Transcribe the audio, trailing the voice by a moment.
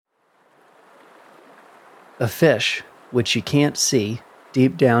A fish, which you can't see,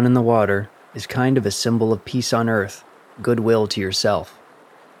 deep down in the water, is kind of a symbol of peace on earth, goodwill to yourself.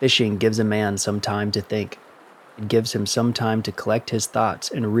 Fishing gives a man some time to think. It gives him some time to collect his thoughts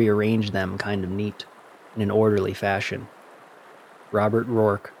and rearrange them kind of neat, in an orderly fashion. Robert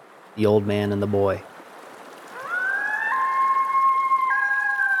Rourke, The Old Man and the Boy.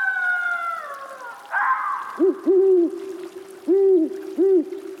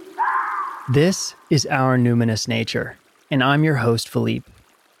 This is Our Numinous Nature, and I'm your host, Philippe.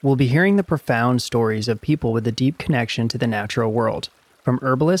 We'll be hearing the profound stories of people with a deep connection to the natural world, from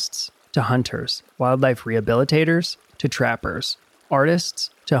herbalists to hunters, wildlife rehabilitators to trappers, artists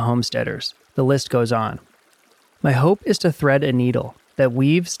to homesteaders. The list goes on. My hope is to thread a needle that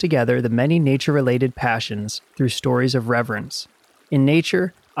weaves together the many nature-related passions through stories of reverence. In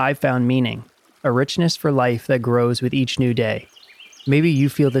nature, I've found meaning, a richness for life that grows with each new day. Maybe you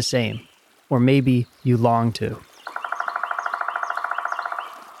feel the same, or maybe you long to.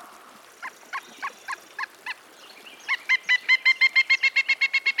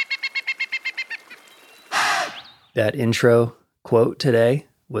 That intro quote today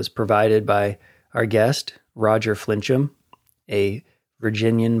was provided by our guest, Roger Flincham, a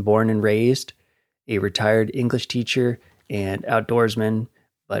Virginian born and raised, a retired English teacher and outdoorsman,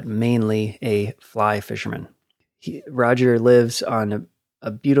 but mainly a fly fisherman. Roger lives on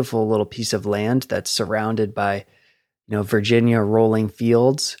a beautiful little piece of land that's surrounded by, Virginia rolling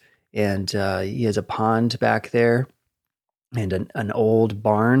fields, and he has a pond back there and an old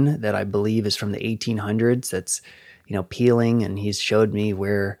barn that I believe is from the 1800s that's, peeling, and he's showed me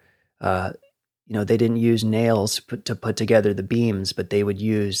where, they didn't use nails to put together the beams, but they would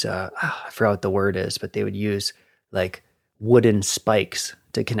use, I forgot what the word is, but they would use like wooden spikes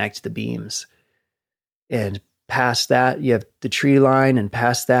to connect the beams. And past that, you have the tree line, and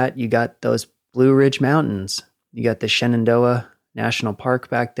past that, you got those Blue Ridge Mountains. You got the Shenandoah National Park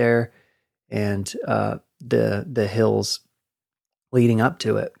back there, and the hills leading up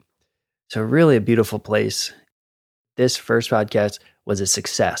to it. So really a beautiful place. This first podcast was a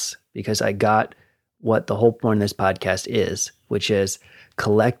success because I got what the whole point of this podcast is, which is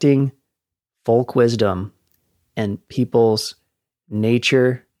collecting folk wisdom and people's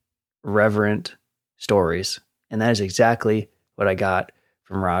nature reverent stories. And that is exactly what I got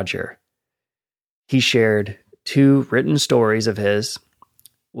from Roger. He shared 2 written stories of his,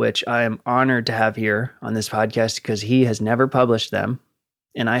 which I am honored to have here on this podcast because he has never published them.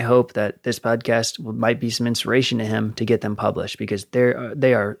 And I hope that this podcast might be some inspiration to him to get them published because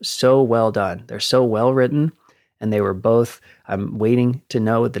they are so well done. They're so well written, and they were both, I'm waiting to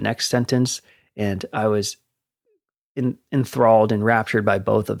know the next sentence, and I was enthralled and raptured by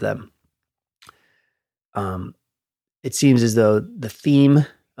both of them. It seems as though the theme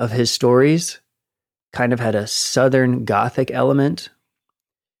of his stories kind of had a Southern Gothic element.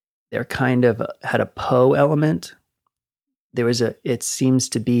 They're kind of had a Poe element. It seems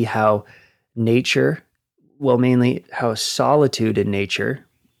to be how nature, well, mainly how solitude in nature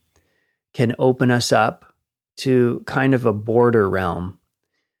can open us up to kind of a border realm,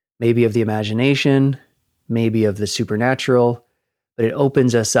 maybe of the imagination, maybe of the supernatural, but it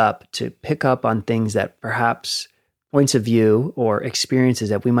opens us up to pick up on things that perhaps points of view or experiences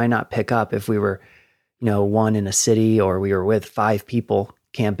that we might not pick up if we were, one in a city or we were with 5 people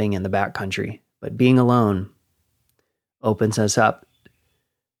camping in the backcountry. But being alone opens us up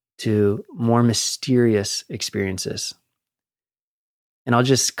to more mysterious experiences. And I'll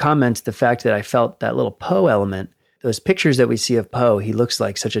just comment the fact that I felt that little Poe element. Those pictures that we see of Poe, he looks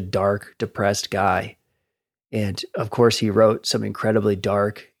like such a dark, depressed guy. And of course, he wrote some incredibly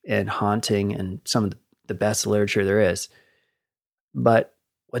dark and haunting and some of the best literature there is. But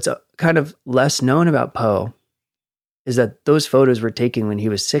what's kind of less known about Poe is that those photos were taken when he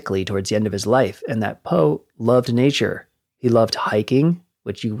was sickly towards the end of his life, and that Poe loved nature. He loved hiking,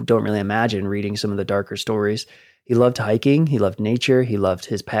 which you don't really imagine reading some of the darker stories. He loved hiking, he loved nature, he loved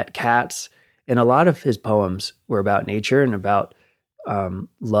his pet cats, and a lot of his poems were about nature and about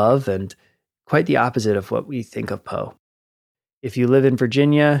love, and quite the opposite of what we think of Poe. If you live in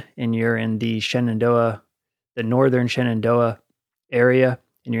Virginia and you're in the northern Shenandoah area,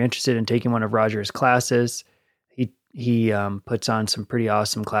 and you're interested in taking one of Roger's classes, he puts on some pretty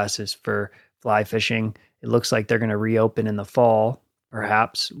awesome classes for fly fishing. It looks like they're going to reopen in the fall,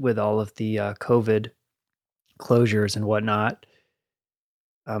 perhaps with all of the COVID closures and whatnot.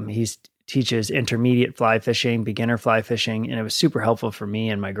 He teaches intermediate fly fishing, beginner fly fishing, and it was super helpful for me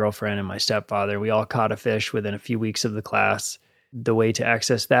and my girlfriend and my stepfather. We all caught a fish within a few weeks of the class. The way to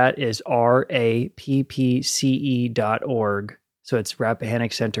access that is rappce.org. So it's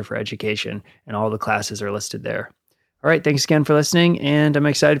Rappahannock Center for Education, and all the classes are listed there. All right, thanks again for listening, and I'm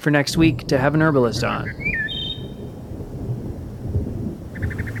excited for next week to have an herbalist on.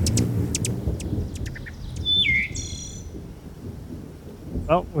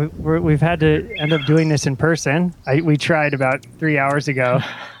 Well, we've had to end up doing this in person. We tried about 3 hours ago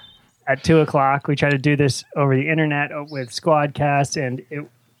at 2:00. We tried to do this over the internet with Squadcast, and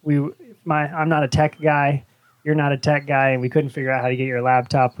I'm not a tech guy. You're not a tech guy, and we couldn't figure out how to get your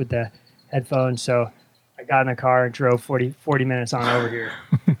laptop with the headphones. So I got in the car and drove 40 minutes on over here.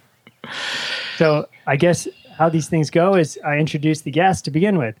 So I guess how these things go is I introduce the guest to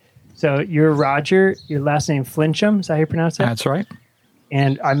begin with. So you're Roger, your last name Flincham. Is that how you pronounce it? That's right.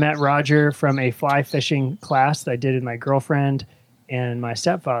 And I met Roger from a fly fishing class that I did with my girlfriend and my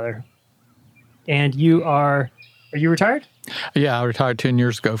stepfather. And are you retired? Yeah, I retired 10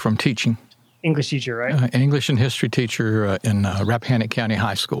 years ago from teaching. English teacher, right? English and history teacher in Rappahannock County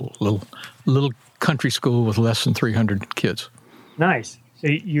High School, little country school with less than 300 kids. Nice. So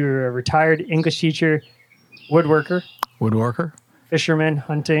you're a retired English teacher, woodworker, fisherman,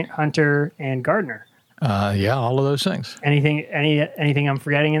 hunter, and gardener. Yeah, all of those things. Anything I'm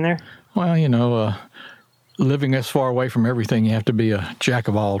forgetting in there? Well, living this far away from everything, you have to be a jack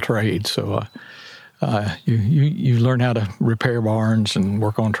of all trades. So you learn how to repair barns and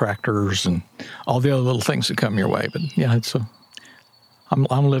work on tractors and all the other little things that come your way. But yeah,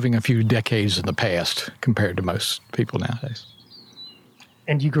 I'm living a few decades in the past compared to most people nowadays.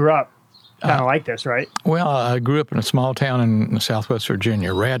 And you grew up kind of like this, right? Well, I grew up in a small town in Southwest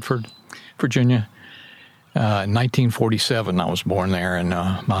Virginia, Radford, Virginia. In 1947, I was born there, and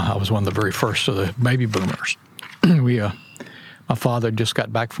I was one of the very first of the baby boomers. My father just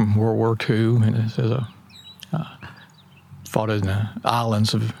got back from World War II and fought in the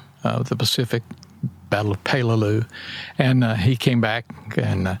islands of the Pacific, Battle of Peleliu, and he came back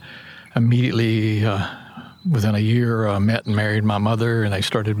and immediately, within a year, met and married my mother, and they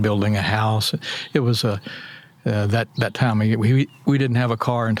started building a house. It was that time we didn't have a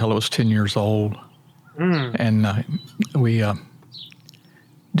car until I was 10 years old. And we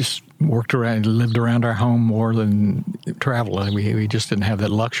just worked around, lived around our home more than traveled. We just didn't have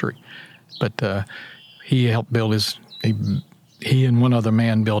that luxury. But he helped build he and one other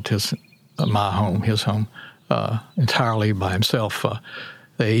man built his home entirely by himself.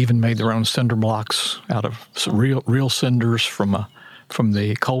 They even made their own cinder blocks out of real cinders from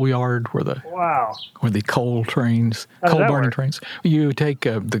the coal yard where the coal burning trains. You take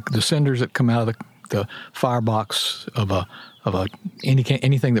the cinders that come out of the firebox of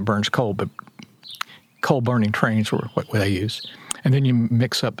anything that burns coal, but coal burning trains were what they use. And then you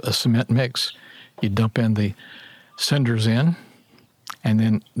mix up a cement mix. You dump in the cinders in, and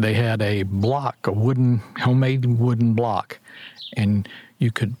then they had a block, homemade wooden block, and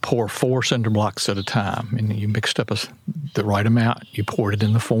you could pour 4 cinder blocks at a time. And you mixed up the right amount. You poured it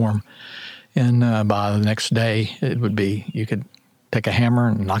in the form, and by the next day, you could take a hammer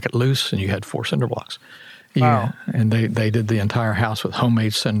and knock it loose, and you had 4 cinder blocks. Wow. And they did the entire house with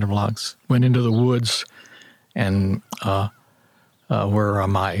homemade cinder blocks. Went into the woods and where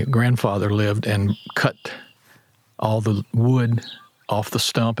my grandfather lived and cut all the wood off the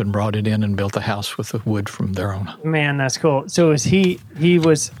stump and brought it in and built the house with the wood from their own. Man, that's cool. So he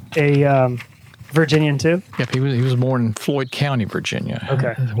was a Virginian too? Yep, he was born in Floyd County, Virginia.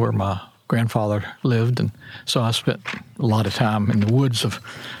 Okay. Where my grandfather lived, and so I spent a lot of time in the woods of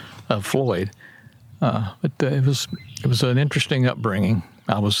Floyd. But it was an interesting upbringing.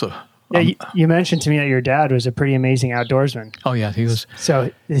 I was you mentioned to me that your dad was a pretty amazing outdoorsman. Oh yeah, he was. So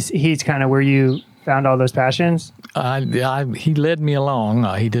he's kind of where you found all those passions? He led me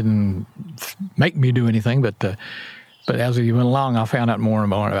along. He didn't make me do anything, but as he went along, I found out more and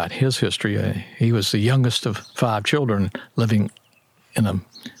more about his history. He was the youngest of 5 children living in a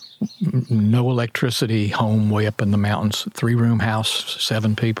no electricity home way up in the mountains, 3-room house,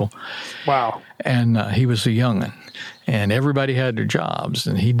 7 people. Wow. And he was a young'un. And everybody had their jobs,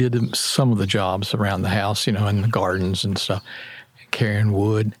 and he did some of the jobs around the house, in the gardens and stuff, carrying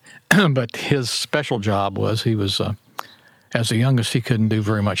wood. But his special job was as the youngest, he couldn't do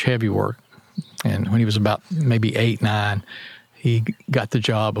very much heavy work. And when he was about maybe 8, 9, he got the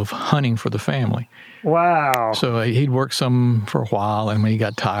job of hunting for the family. Wow. So he'd work some for a while, and when he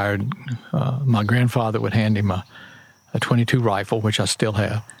got tired, my grandfather would hand him a .22 rifle, which I still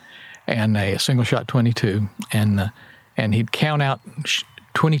have, and a single-shot .22, and he'd count out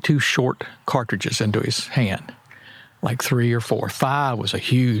 22 short cartridges into his hand, like 3 or 4. 5 was a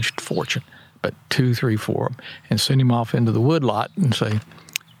huge fortune, but 2, 3, 4, and send him off into the woodlot and say,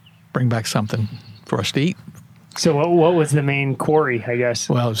 bring back something for us to eat So what was the main quarry, I guess?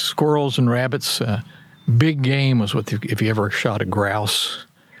 Well, squirrels and rabbits. Big game was if you ever shot a grouse.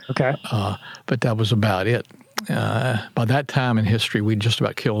 Okay. But that was about it. By that time in history, we'd just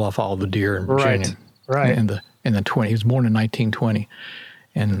about killed off all the deer in Virginia. Right. In the 20s. He was born in 1920,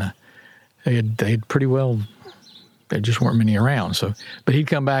 and they had pretty well. There just weren't many around. So, but he'd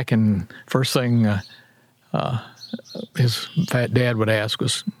come back, and first thing his fat dad would ask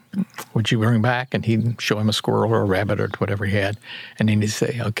was, "Would you bring back?" And he'd show him a squirrel or a rabbit or whatever he had, and then he'd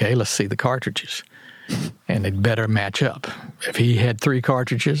say, "Okay, let's see the cartridges." And they'd better match up. If he had 3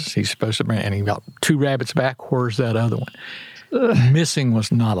 cartridges, he's supposed to bring, and he got 2 rabbits back. Where's that other one? Missing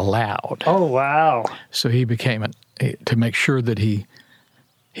was not allowed. Oh, wow. So he became to make sure that he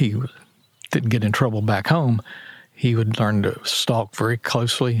didn't get in trouble back home. He would learn to stalk very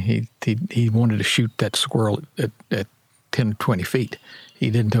closely. He wanted to shoot that squirrel at 10 to 20 feet. He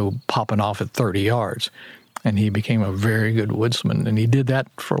didn't go popping off at 30 yards. And he became a very good woodsman. And he did that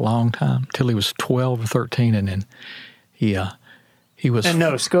for a long time, till he was 12 or 13. And then he was... And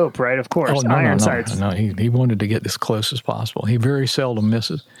no scope, right? Of course. Iron sights. No, he wanted to get as close as possible. He very seldom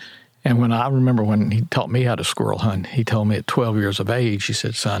misses. And I remember when he taught me how to squirrel hunt, he told me at 12 years of age, he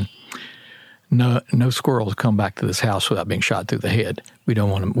said, "Son, no squirrels come back to this house without being shot through the head. We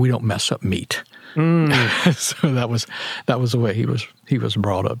don't mess up meat." So that was the way he was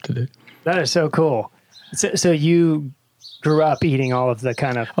brought up to do. That is so cool. So you grew up eating all of the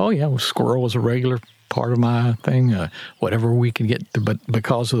kind of... Oh, yeah. Well, squirrel was a regular part of my thing. Whatever we could get to, but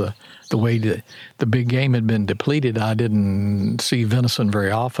because of the way the big game had been depleted, I didn't see venison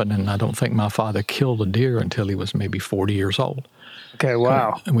very often, and I don't think my father killed a deer until he was maybe 40 years old. Okay,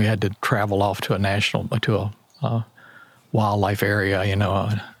 wow. And we had to travel off to a wildlife area,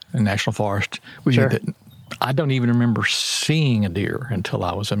 a national forest. Sure. I don't even remember seeing a deer until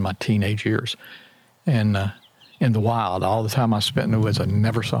I was in my teenage years. And in the wild, all the time I spent in the woods, I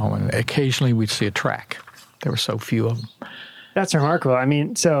never saw one. Occasionally we'd see a track. There were so few of them. That's remarkable. I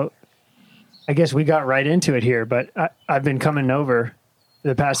mean, so I guess we got right into it here, but I've been coming over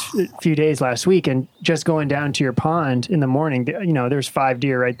the past few days last week and just going down to your pond in the morning, there's 5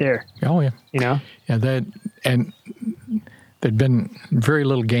 deer right there. Oh, yeah. Yeah, and there'd been very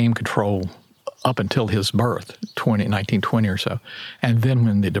little game control up until his birth, 1920 or so. And then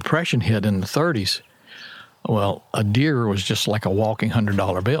when the Depression hit in the 30s, well, a deer was just like a walking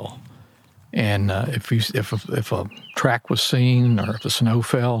 $100 bill. And if a track was seen or if the snow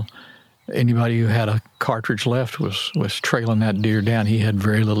fell, anybody who had a cartridge left was trailing that deer down. He had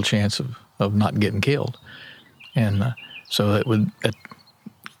very little chance of not getting killed. And so at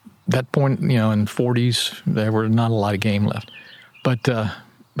that point, in the 40s, there were not a lot of game left. But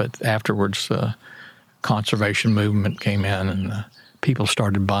afterwards, conservation movement came in, and people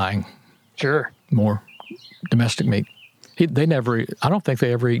started buying more domestic meat. I don't think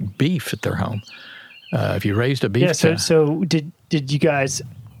they ever eat beef at their home. If you raised a beef, so did you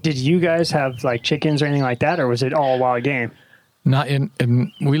guys have like chickens or anything like that, or was it all wild game? Not in.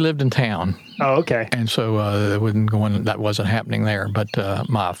 We lived in town. Oh, okay. And so that wasn't happening there. But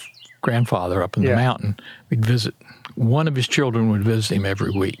my grandfather up in the mountain, we'd visit. One of his children would visit him every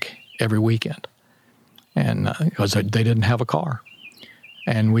weekend, and because they didn't have a car,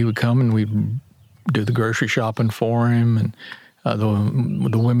 and we would come and we'd do the grocery shopping for him, and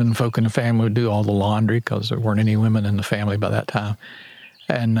the women folk in the family would do all the laundry because there weren't any women in the family by that time,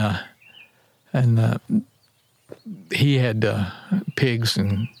 and he had pigs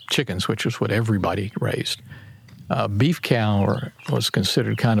and chickens, which was what everybody raised. Beef cow was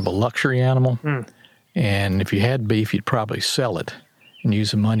considered kind of a luxury animal. And if you had beef, you'd probably sell it and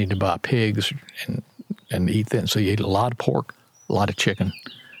use the money to buy pigs and eat them. So you ate a lot of pork, a lot of chicken,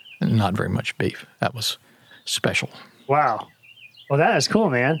 and not very much beef. That was special. Wow. Well, that is cool,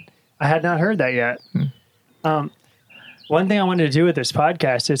 man. I had not heard that yet. One thing I wanted to do with this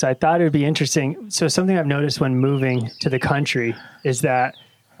podcast is I thought it would be interesting. So something I've noticed when moving to the country is that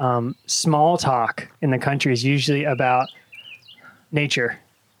small talk in the country is usually about nature.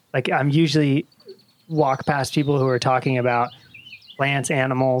 Like I'm usually walk past people who are talking about plants,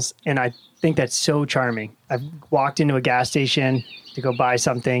 animals, and I think that's so charming. I've walked into a gas station to go buy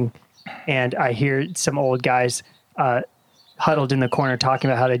something, and I hear some old guys huddled in the corner talking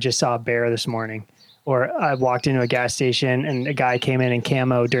about how they just saw a bear this morning. Or I walked into a gas station and a guy came in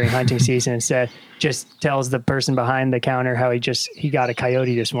camo during hunting season and just tells the person behind the counter how he got a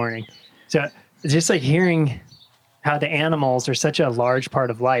coyote this morning. So just like hearing how the animals are such a large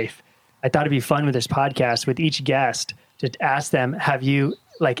part of life, I thought it'd be fun with this podcast with each guest to ask them, have you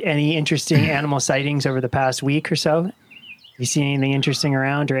like any interesting animal sightings over the past week or so? You seen anything interesting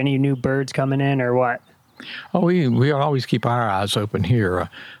around or any new birds coming in or what? Oh, we always keep our eyes open here,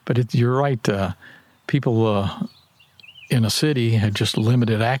 but you're right. People in a city had just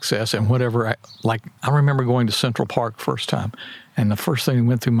limited access, and whatever. Like I remember going to Central Park first time, and the first thing that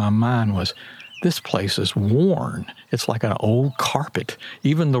went through my mind was, this place is worn. It's like an old carpet.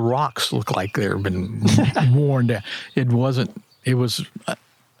 Even the rocks look like they've been worn down. It was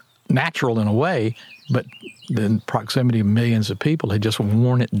natural in a way, but the proximity of millions of people had just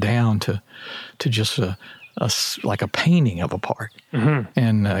worn it down to just like a painting of a park. Mm-hmm.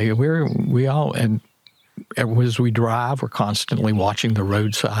 And we all as we drive, we're constantly watching the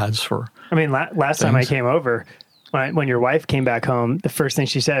roadsides for. I mean, last time I came over, when your wife came back home, the first thing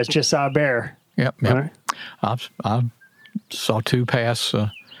she said is, "Just saw a bear." Yep. Right? I saw two pass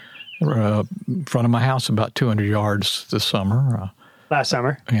in front of my house about 200 yards this summer. Last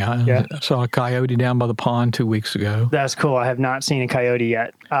summer? Yeah. I saw a coyote down by the pond 2 weeks ago. That's cool. I have not seen a coyote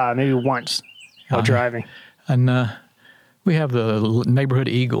yet. Maybe once while driving. And we have the neighborhood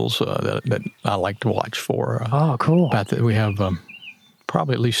eagles that I like to watch for. Oh, cool. We have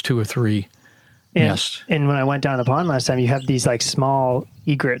probably at least 2 or 3 nests. And when I went down the pond last time, you have these like small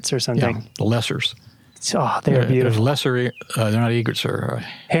egrets or something. Yeah, the lessers. Oh, they're beautiful. Lesser, they're not egrets, they're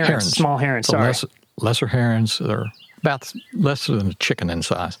herons. Small herons, so sorry. Lesser herons, they're about less than a chicken in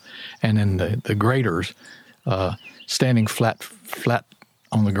size. And then the graders, standing flat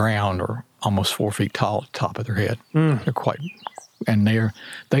on the ground, are almost 4 feet tall at the top of their head. Mm. They're quite, and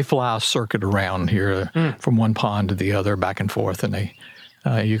they fly a circuit around here from one pond to the other, back and forth, and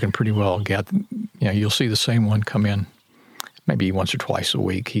you can pretty well get, you'll see the same one come in maybe once or twice a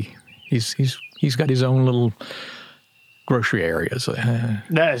week. He's got his own little grocery areas.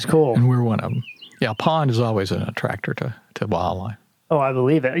 That is cool. And we're one of them. Yeah, a pond is always an attractor to wildlife. Oh, I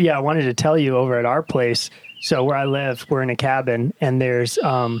believe it. Yeah, I wanted to tell you over at our place. So where I live, we're in a cabin, and there's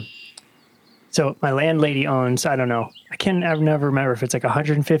so my landlady owns, I don't know, I've never remember if it's like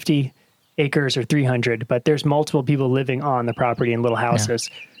 150 acres or 300, but there's multiple people living on the property in little houses.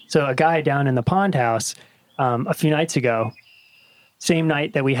 Yeah. So a guy down in the pond house a few nights ago, same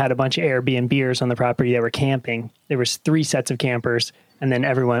night that we had a bunch of Airbnbers on the property that were camping, there was 3 sets of campers, and then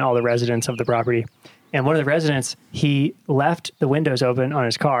all the residents of the property. And one of the residents, he left the windows open on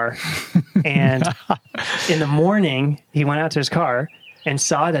his car. And in the morning, he went out to his car and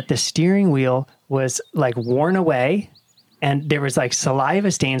saw that the steering wheel was like worn away. And there was like saliva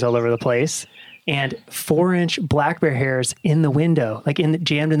stains all over the place. And 4-inch black bear hairs in the window, like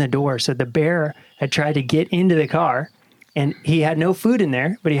jammed in the door. So the bear had tried to get into the car. And he had no food in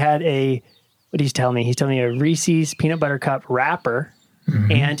there, but he had what did he tell me? He's telling me a Reese's peanut butter cup wrapper.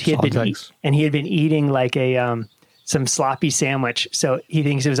 Mm-hmm. And he had been eating like some sloppy sandwich. So he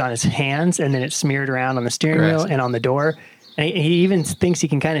thinks it was on his hands, and then it smeared around on the steering wheel and on the door. And he even thinks he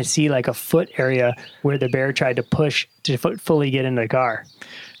can kind of see like a foot area where the bear tried to push to fully get into the car.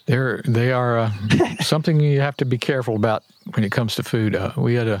 They are something you have to be careful about when it comes to food.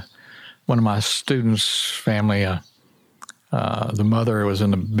 We had one of my students' family. The mother was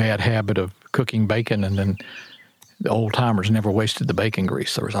in a bad habit of cooking bacon, and then the old timers never wasted the bacon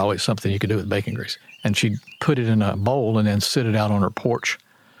grease. There was always something you could do with bacon grease. And she'd put it in a bowl and then sit it out on her porch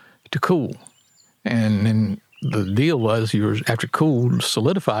to cool. And then the deal was, after it cooled,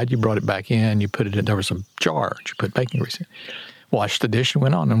 solidified, you brought it back in, you put it in, there was a jar, you put bacon grease in, washed the dish and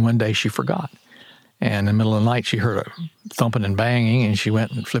went on. And one day she forgot. And in the middle of the night, she heard a thumping and banging, and she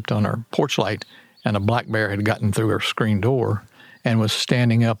went and flipped on her porch light, and a black bear had gotten through her screen door and was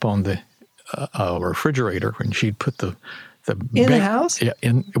standing up on the refrigerator, and she'd put the the house. Yeah,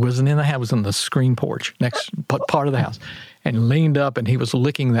 it wasn't in the house; it was in the screen porch next part of the house, and leaned up, and he was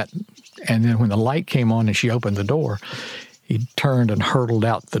licking that. And then when the light came on and she opened the door, he turned and hurtled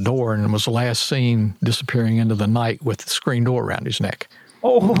out the door, and was last seen disappearing into the night with the screen door around his neck.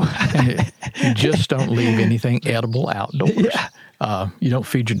 Oh, you just don't leave anything edible outdoors. Yeah. You don't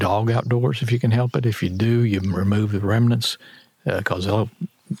feed your dog outdoors if you can help it. If you do, you remove the remnants because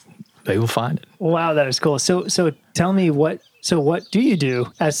they will find it. Wow, that is cool. So tell me what do you do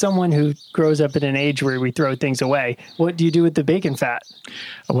as someone who grows up in an age where we throw things away? What do you do with the bacon fat?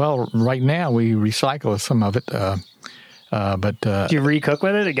 Well, right now we recycle some of it. But do you recook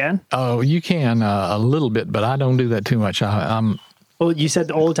with it again? Oh, you can a little bit, but I don't do that too much. Well, you said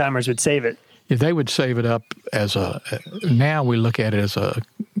the old timers would save it. If they would save it up now we look at it as a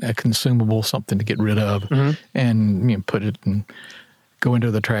consumable, something to get rid of, mm-hmm. and put it and go into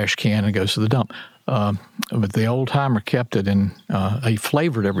the trash can and goes to the dump. But the old timer kept it, and they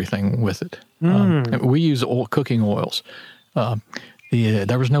flavored everything with it. We use cooking oils.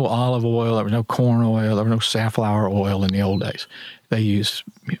 There was no olive oil, there was no corn oil, there was no safflower oil in the old days. They used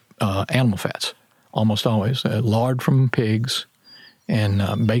animal fats, almost always, lard from pigs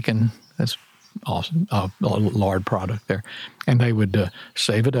and bacon. That's awesome, a lard product there. And they would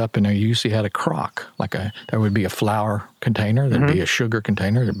save it up, and they usually had a crock. There would be a flour container, there'd be a sugar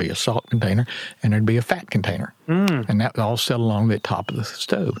container, there'd be a salt container, and there'd be a fat container. And that would all set along the top of the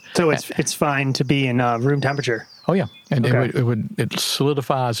stove. So it's fine to be in room temperature. Oh yeah, and Okay. it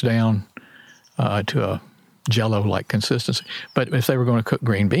solidifies down to a Jello-like consistency. But if they were going to cook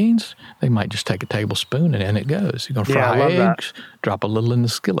green beans, they might just take a tablespoon and in it goes. You're going to Yeah, I fry love that. eggs, drop a little in the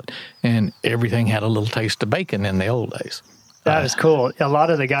skillet, and everything had a little taste of bacon in the old days. That is cool. A lot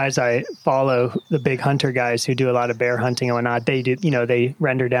of the guys I follow, the big hunter guys who do a lot of bear hunting and whatnot, they do, they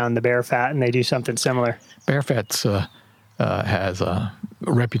render down the bear fat and they do something similar. Bear fat's has a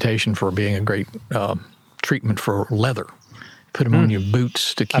reputation for being a great treatment for leather. Put them on your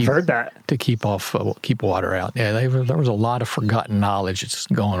boots to keep. I've heard that. To keep keep water out. Yeah, there was a lot of forgotten knowledge that's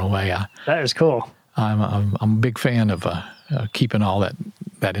going away. That is cool. I'm a big fan of keeping all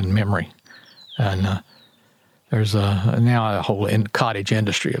that in memory, and there's now a whole cottage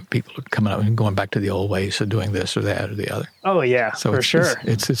industry of people coming up and going back to the old ways of doing this or that or the other. Oh yeah, So for it's, sure.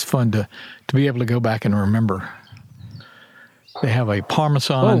 it's fun to be able to go back and remember. They have a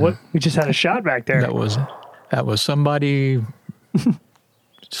Parmesan. Oh, we just had a shot back there. That was somebody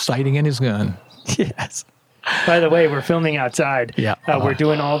sighting in his gun. Yes. By the way, we're filming outside. Yeah. We're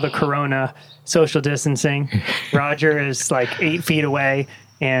doing all the Corona social distancing. Roger is like 8 feet away.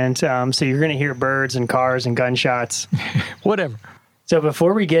 And so you're going to hear birds and cars and gunshots. Whatever. So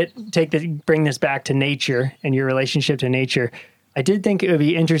before we bring this back to nature and your relationship to nature, I did think it would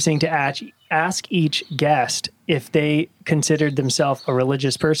be interesting to ask each guest if they considered themselves a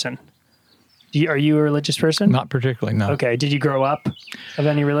religious person. Are you a religious person? Not particularly, no. Okay. Did you grow up of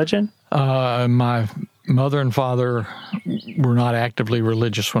any religion? My mother and father were not actively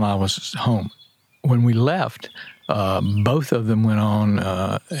religious when I was home. When we left, both of them went on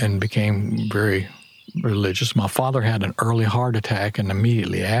and became very religious. My father had an early heart attack and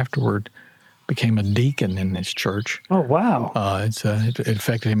immediately afterward became a deacon in his church. Oh, wow. It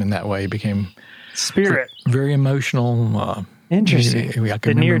affected him in that way. He became Spirit. very emotional. Interesting. I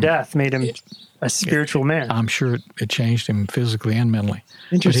can The near remember- death made him a spiritual man. I'm sure it changed him physically and mentally.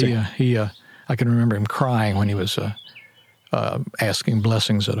 Interesting. But I can remember him crying when he was asking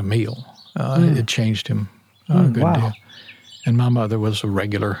blessings at a meal. It changed him a good wow. deal. And my mother was a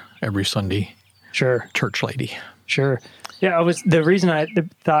regular every Sunday Sure. church lady. Sure. Yeah, the reason I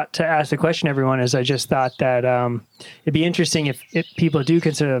thought to ask the question, everyone, is I just thought that it'd be interesting if people do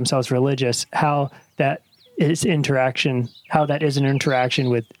consider themselves religious, how that is an interaction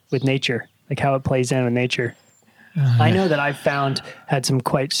with nature, like how it plays in with nature. I know that I've had some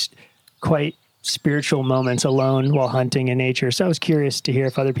quite spiritual moments alone while hunting in nature. So I was curious to hear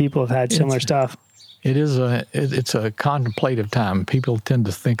if other people have had similar stuff. It's a contemplative time. People tend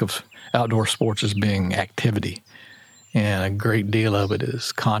to think of outdoor sports as being activity, and a great deal of it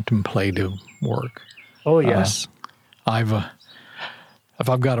is contemplative work. Oh, yes. If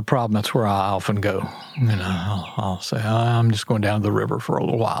I've got a problem, that's where I often go. I'll say, I'm just going down to the river for a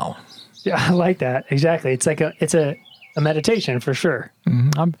little while. Yeah, I like that. Exactly. It's like it's a meditation for sure.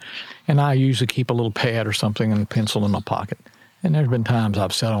 And I usually keep a little pad or something and a pencil in my pocket. And there's been times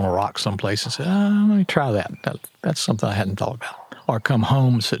I've sat on a rock someplace and said, let me try that. That's something I hadn't thought about. Or come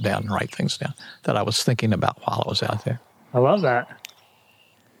home, sit down and write things down that I was thinking about while I was out there. I love that.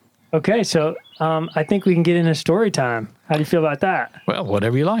 Okay, so I think we can get into story time. How do you feel about that? Well,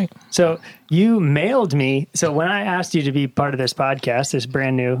 whatever you like. So you mailed me. So when I asked you to be part of this podcast, this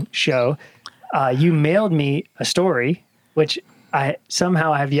brand new show, you mailed me a story, which I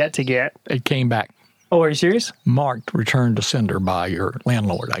somehow have yet to get. It came back Oh, are you serious? marked return to sender by your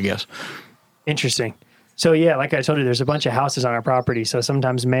landlord, I guess. Interesting. So yeah, like I told you, there's a bunch of houses on our property. So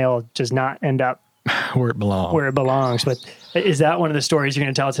sometimes mail does not end up Where it belongs. where it belongs. But is that one of the stories you're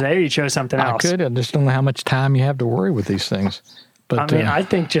going to tell today, or you chose something I else? could. I just don't know how much time you have to worry with these things. But I mean, I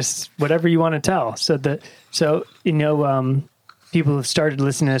think just whatever you want to tell. People have started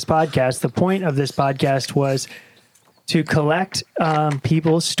listening to this podcast. The point of this podcast was to collect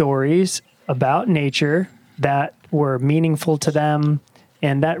people's stories about nature that were meaningful to them,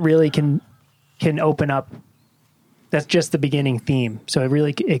 and that really can open up. That's just the beginning theme. So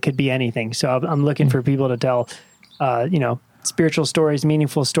it could be anything. So I'm looking for people to tell, spiritual stories,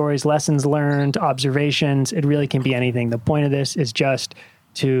 meaningful stories, lessons learned, observations. It really can be anything. The point of this is just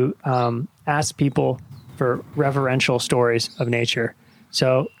to ask people for reverential stories of nature.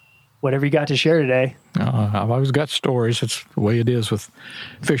 So whatever you got to share today. I've always got stories. It's the way it is with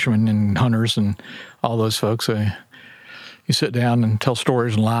fishermen and hunters and all those folks. you sit down and tell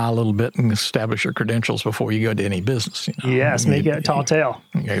stories and lie a little bit and establish your credentials before you go to any business. You know? Yes, make it a tall tale.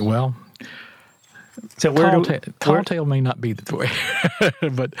 Okay, well, So tall tale may not be the way,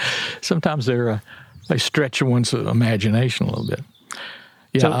 but sometimes they stretch one's imagination a little bit.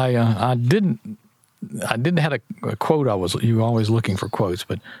 Yeah, So- I didn't have a quote. You were always looking for quotes,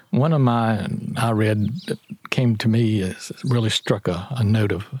 but one of mine I read that came to me really struck a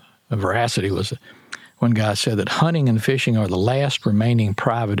note of veracity. Was one guy said that hunting and fishing are the last remaining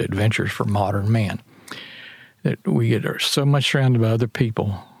private adventures for modern man. That we get so much surrounded by other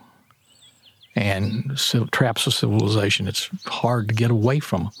people and traps of civilization, it's hard to get away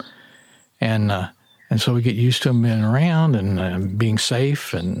from them. And so we get used to them being around and being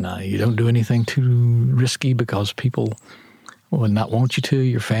safe, and you don't do anything too risky because people will not want you to,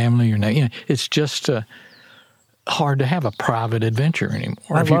 your family, it's just hard to have a private adventure anymore.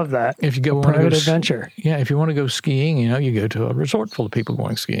 I love that. If you go private adventure. Yeah, if you want to go skiing, you go to a resort full of people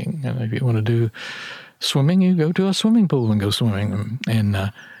going skiing. And if you want to do swimming, you go to a swimming pool and go swimming. And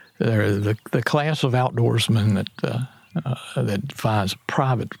the class of outdoorsmen that finds a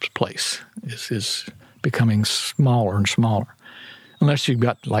private place is becoming smaller and smaller, unless you've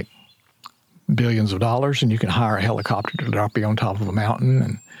got like billions of dollars and you can hire a helicopter to drop you on top of a mountain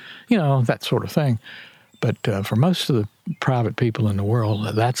and that sort of thing. But for most of the private people in the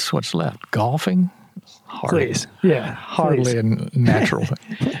world, that's what's left. Golfing, hardly a natural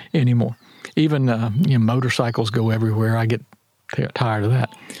thing anymore. Even motorcycles go everywhere. I get tired of that.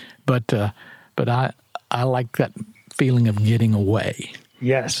 But I like that feeling of getting away.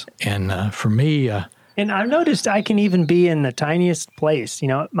 Yes. And for me, and I've noticed I can even be in the tiniest place.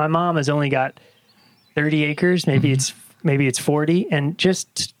 My mom has only got 30 acres. Maybe it's 40. And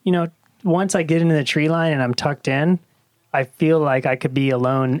just, once I get into the tree line and I'm tucked in, I feel like I could be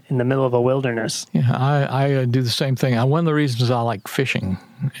alone in the middle of a wilderness. Yeah, I do the same thing. One of the reasons I like fishing,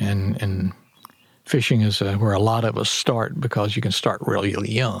 and fishing is where a lot of us start because you can start really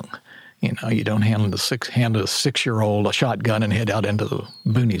young. You don't hand a 6-year-old a shotgun and head out into the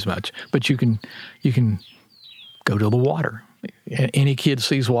boonies much, but you can go to the water. Any kid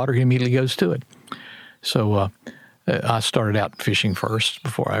sees water, he immediately goes to it. So I started out fishing first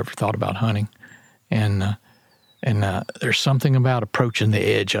before I ever thought about hunting, and there's something about approaching the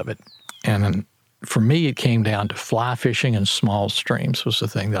edge of it. And for me, it came down to fly fishing and small streams was the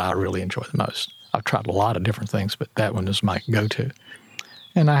thing that I really enjoy the most. I've tried a lot of different things, but that one is my go-to.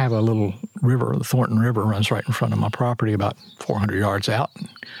 And I have a little river, the Thornton River runs right in front of my property about 400 yards out. And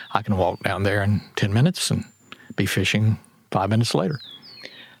I can walk down there in 10 minutes and be fishing 5 minutes later.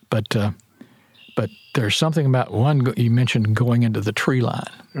 But there's something about you mentioned going into the tree line.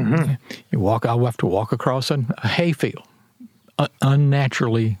 Mm-hmm. I'll have to walk across a hayfield,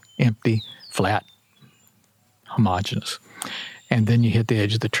 unnaturally empty, flat, homogeneous. And then you hit the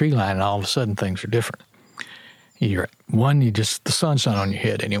edge of the tree line and all of a sudden things are different. The sun's not on your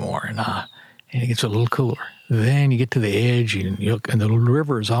head anymore, and it gets a little cooler. Then you get to the edge, and the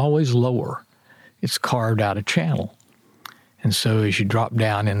river is always lower. It's carved out a channel. And so as you drop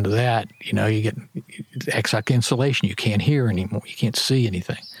down into that, you get exotic insulation. You can't hear anymore. You can't see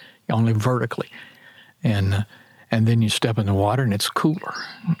anything, only vertically. And then you step in the water, and it's cooler.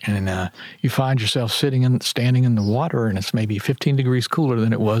 And you find yourself standing in the water, and it's maybe 15 degrees cooler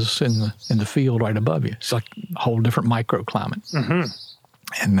than it was in the field right above you. It's like a whole different microclimate. Mm-hmm.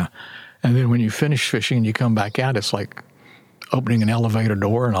 And then when you finish fishing and you come back out, it's like opening an elevator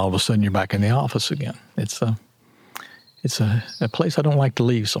door, and all of a sudden you're back in the office again. It's a place I don't like to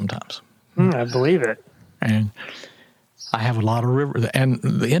leave sometimes. I believe it. And I have a lot of river. And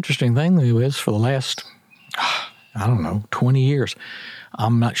the interesting thing is, for the last 20 years,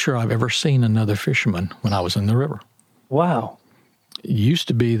 I'm not sure I've ever seen another fisherman when I was in the river. Wow. It used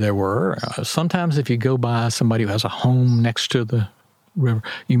to be there were. Sometimes if you go by somebody who has a home next to the river,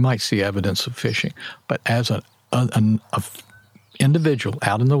 you might see evidence of fishing. But as an individual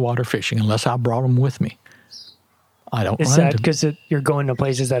out in the water fishing, unless I brought them with me, I don't. Is that because you're going to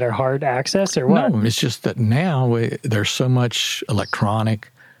places that are hard access, or what? No, it's just that now there's so much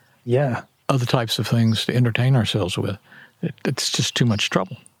electronic, other types of things to entertain ourselves with. It's just too much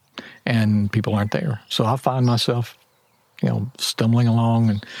trouble, and people aren't there. So I find myself, stumbling along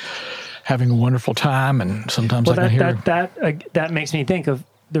and having a wonderful time, and sometimes I can hear that makes me think of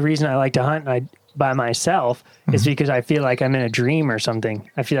the reason I like to hunt by myself is because I feel like I'm in a dream or something.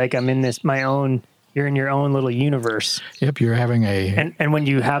 I feel like I'm in you're in your own little universe. Yep, you're having and when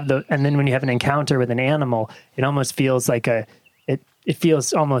you have when you have an encounter with an animal, it almost feels like it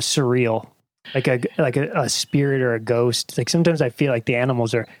feels almost surreal, like a spirit or a ghost. Like sometimes I feel like the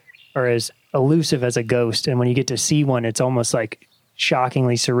animals are as elusive as a ghost. And when you get to see one, it's almost like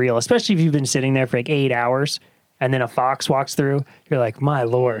shockingly surreal, especially if you've been sitting there for like 8 hours and then a fox walks through. You're like, my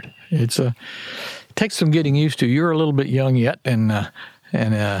Lord. It takes some getting used to. You're a little bit young yet, and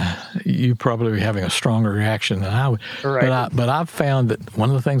you probably be having a stronger reaction than I would. Right. But I've found that one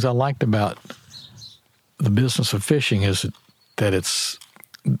of the things I liked about the business of fishing is that it's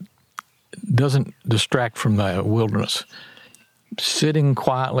doesn't distract from the wilderness. Sitting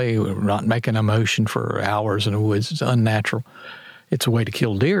quietly, not making a motion for hours in the woods is unnatural. It's a way to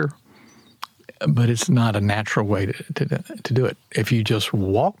kill deer, but it's not a natural way to do it. If you just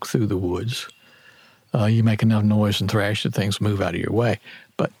walk through the woods, you make enough noise and thrash that things move out of your way.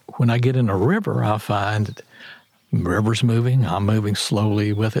 But when I get in a river, I find that the river's moving. I'm moving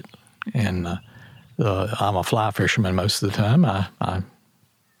slowly with it, and I'm a fly fisherman most of the time.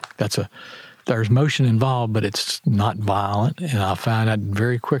 There's motion involved, but it's not violent, and I find out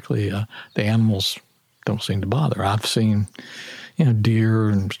very quickly the animals don't seem to bother. I've seen, deer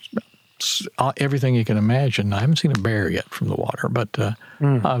and everything you can imagine. I haven't seen a bear yet from the water, but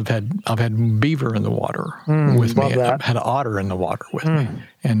I've had beaver in the water with me. That. I've had an otter in the water with me,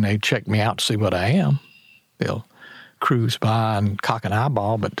 and they check me out to see what I am. They'll cruise by and cock an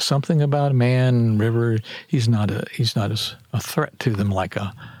eyeball, but something about a man river, he's not as a threat to them like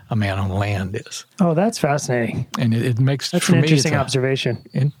a man on land is. Oh, that's fascinating. And it makes, that's for an me, interesting observation.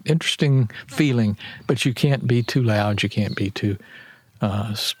 Interesting feeling, but you can't be too loud. You can't be too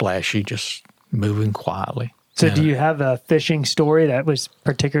splashy, just moving quietly. So do you have a fishing story that was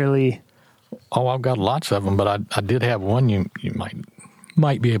particularly... Oh, I've got lots of them, but I did have one you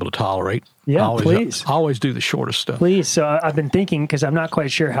might be able to tolerate. Yeah, please. I always do the shortest stuff. Please. So I've been thinking, because I'm not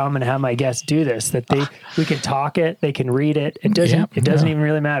quite sure how I'm going to have my guests do this, that we can talk it, they can read it. It doesn't even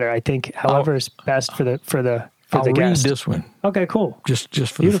really matter. I think however is best for the I'll read guest. this one. Okay, cool. Just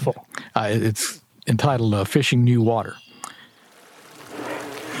for beautiful. It's entitled "Fishing New Water."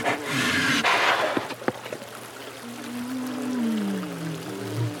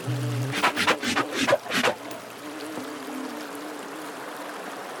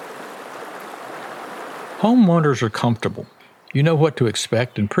 Home wonders are comfortable. You know what to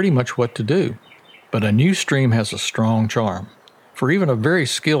expect and pretty much what to do. But a new stream has a strong charm. For even a very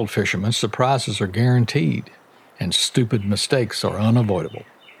skilled fisherman, surprises are guaranteed, and stupid mistakes are unavoidable.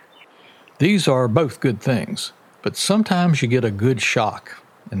 These are both good things, but sometimes you get a good shock,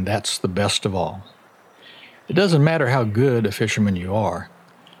 and that's the best of all. It doesn't matter how good a fisherman you are.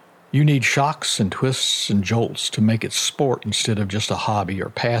 You need shocks and twists and jolts to make it sport instead of just a hobby or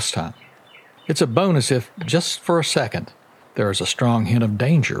pastime. It's a bonus if, just for a second, there is a strong hint of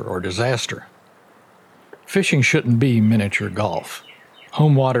danger or disaster. Fishing shouldn't be miniature golf.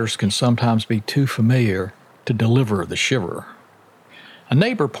 Home waters can sometimes be too familiar to deliver the shiver. A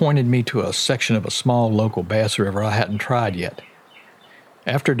neighbor pointed me to a section of a small local bass river I hadn't tried yet.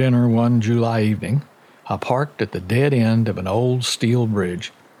 After dinner one July evening, I parked at the dead end of an old steel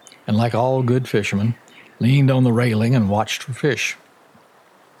bridge and, like all good fishermen, leaned on the railing and watched for fish.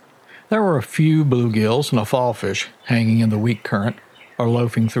 There were a few bluegills and a fallfish hanging in the weak current or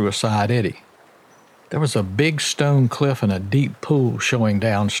loafing through a side eddy. There was a big stone cliff and a deep pool showing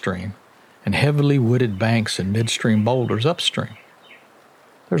downstream, and heavily wooded banks and midstream boulders upstream.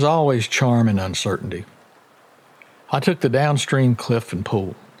 There's always charm in uncertainty. I took the downstream cliff and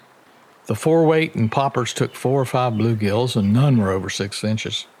pool. The 4-weight and poppers took 4 or 5 bluegills, and none were over 6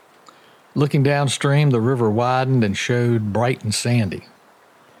 inches. Looking downstream, the river widened and showed bright and sandy.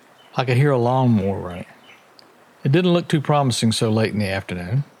 I could hear a lawnmower running. It didn't look too promising so late in the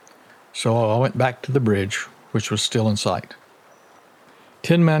afternoon, so I went back to the bridge, which was still in sight.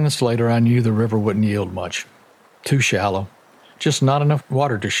 10 minutes later, I knew the river wouldn't yield much. Too shallow. Just not enough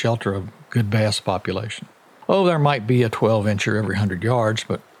water to shelter a good bass population. Oh, there might be a 12-incher every 100 yards,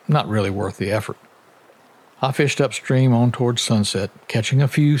 but not really worth the effort. I fished upstream on towards sunset, catching a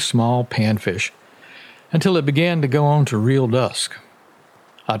few small panfish, until it began to go on to real dusk.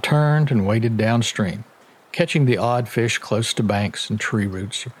 I turned and waded downstream, catching the odd fish close to banks and tree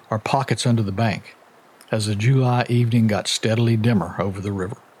roots or pockets under the bank, as the July evening got steadily dimmer over the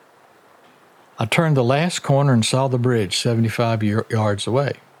river. I turned the last corner and saw the bridge 75 yards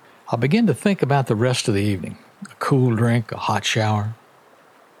away. I began to think about the rest of the evening, a cool drink, a hot shower.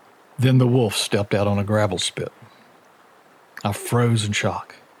 Then the wolf stepped out on a gravel spit. I froze in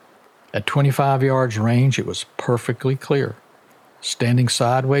shock. At 25 yards range, it was perfectly clear. Standing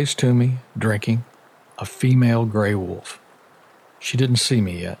sideways to me, drinking, a female gray wolf. She didn't see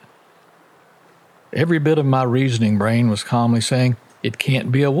me yet. Every bit of my reasoning brain was calmly saying, it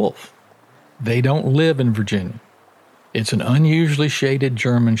can't be a wolf. They don't live in Virginia. It's an unusually shaded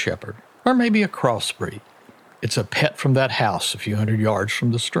German shepherd, or maybe a crossbreed. It's a pet from that house a few hundred yards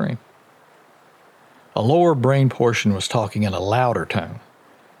from the stream. A lower brain portion was talking in a louder tone.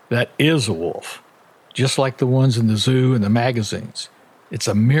 That is a wolf, just like the ones in the zoo and the magazines. It's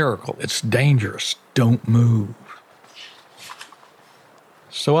a miracle. It's dangerous. Don't move.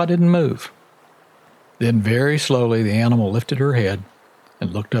 So I didn't move. Then very slowly the animal lifted her head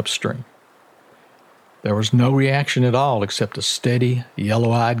and looked upstream. There was no reaction at all except a steady,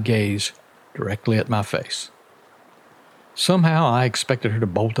 yellow-eyed gaze directly at my face. Somehow I expected her to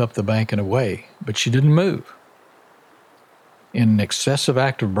bolt up the bank and away, but she didn't move. In an excessive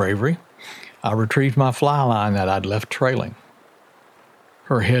act of bravery, I retrieved my fly line that I'd left trailing.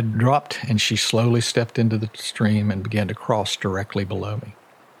 Her head dropped and she slowly stepped into the stream and began to cross directly below me.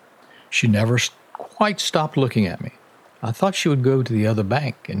 She never quite stopped looking at me. I thought she would go to the other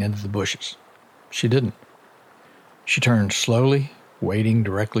bank and into the bushes. She didn't. She turned slowly, wading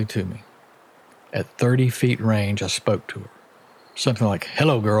directly to me. At 30 feet range, I spoke to her. Something like,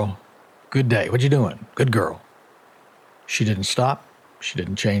 "Hello, girl. Good day. What you doing? Good girl." She didn't stop. She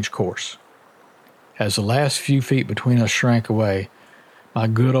didn't change course. As the last few feet between us shrank away, my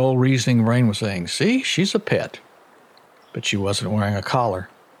good old reasoning brain was saying, "See, she's a pet." But she wasn't wearing a collar,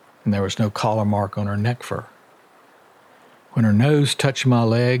 and there was no collar mark on her neck fur. When her nose touched my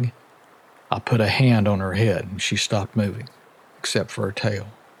leg, I put a hand on her head, and she stopped moving, except for her tail.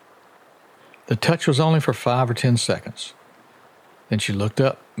 The touch was only for 5 or 10 seconds. Then she looked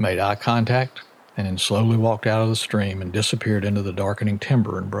up, made eye contact, and then slowly walked out of the stream and disappeared into the darkening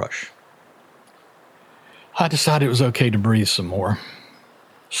timber and brush. I decided it was okay to breathe some more.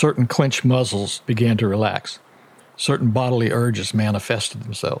 Certain clenched muzzles began to relax. Certain bodily urges manifested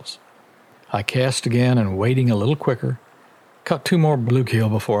themselves. I cast again and, wading a little quicker, cut 2 more bluegill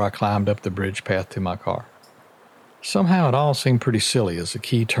before I climbed up the bridge path to my car. Somehow it all seemed pretty silly as the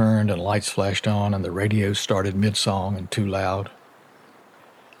key turned and lights flashed on and the radio started mid-song and too loud.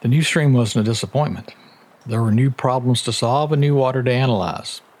 The new stream wasn't a disappointment. There were new problems to solve and new water to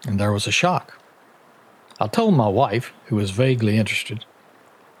analyze, and there was a shock. I told my wife, who was vaguely interested.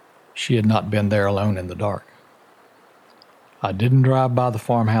 She had not been there alone in the dark. I didn't drive by the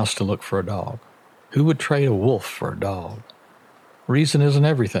farmhouse to look for a dog. Who would trade a wolf for a dog? Reason isn't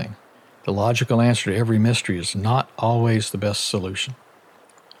everything. The logical answer to every mystery is not always the best solution.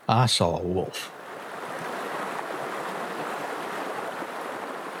 I saw a wolf.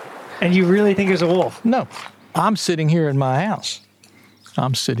 And you really think it's a wolf? No, I'm sitting here in my house.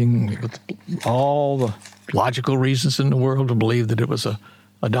 I'm sitting with all the logical reasons in the world to believe that it was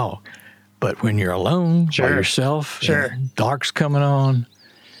a dog. But when you're alone by yourself, and dark's coming on,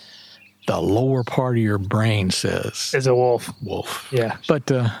 the lower part of your brain says it's a wolf. Wolf. Yeah.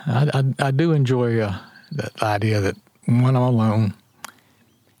 But I do enjoy that idea that when I'm alone,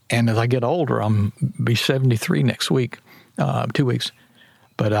 and as I get older, I'm be 73 next week, 2 weeks.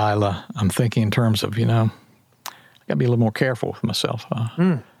 But I'm thinking in terms of, I got to be a little more careful with myself.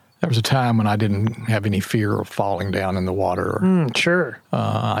 There was a time when I didn't have any fear of falling down in the water. Sure.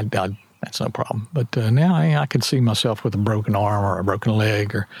 That's no problem. But now I can see myself with a broken arm or a broken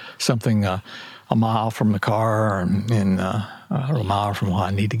leg or something a mile from the car or a mile from where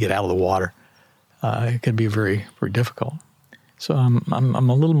I need to get out of the water. It could be very, very difficult. So I'm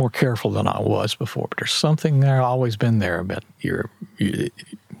a little more careful than I was before. But there's something there, always been there about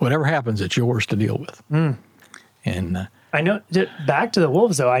whatever happens, it's yours to deal with. And I know, back to the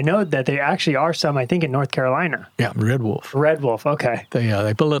wolves, though, I know that there actually are some, I think, in North Carolina. Yeah, red wolf. Red wolf, okay. They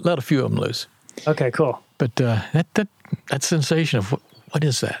let a few of them loose. Okay, cool. But that sensation of what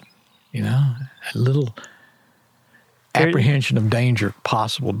is that? A little apprehension of danger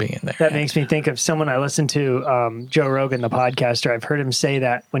possible being there. That makes me think of someone I listened to, Joe Rogan, the podcaster. I've heard him say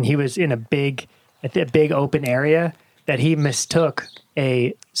that when he was in a big open area, that he mistook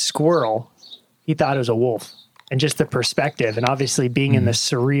a squirrel. He thought it was a wolf. And just the perspective, and obviously being in the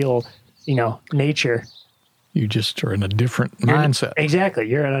surreal, nature. You just are in a different mindset. Exactly.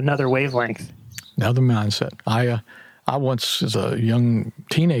 You're at another wavelength. Another mindset. I once, as a young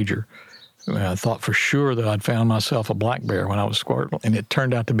teenager, I thought for sure that I'd found myself a black bear when I was squirting, and it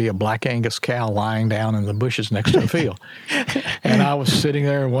turned out to be a black Angus cow lying down in the bushes next to the field. And I was sitting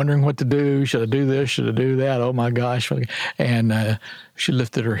there wondering what to do. Should I do this? Should I do that? Oh, my gosh. And she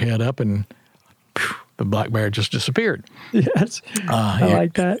lifted her head up, and the black bear just disappeared. Yes, I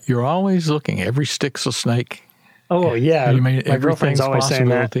like that. You're always looking. Every stick's a snake. Oh, yeah. My girlfriend's always saying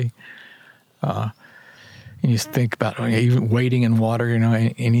that. And you think about even wading in water.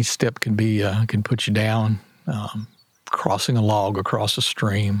 Any step can put you down. Crossing a log across a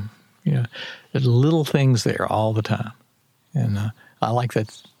stream. There's little things there all the time, and I like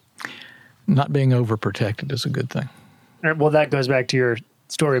that. not being overprotected is a good thing. Well, that goes back to your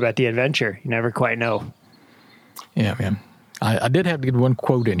story about the adventure. You never quite know. Yeah, man. I did have to get one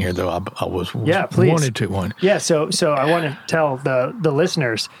quote in here, though. I was please. wanted to one. Yeah, so I want to tell the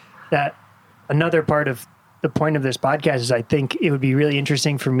listeners that another part of the point of this podcast is I think it would be really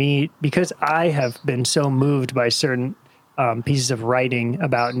interesting for me, because I have been so moved by certain pieces of writing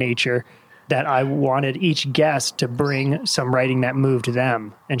about nature, that I wanted each guest to bring some writing that moved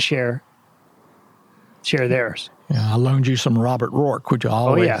them and share theirs. Yeah, I loaned you some Robert Rourke, which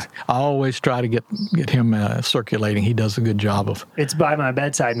I always try to get him circulating. He does a good job of. It's by my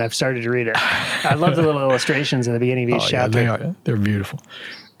bedside, and I've started to read it. I love the little illustrations at the beginning of each chapter. Yeah, they're beautiful.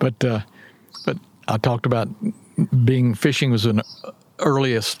 But I talked about fishing was an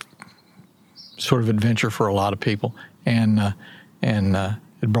earliest sort of adventure for a lot of people, and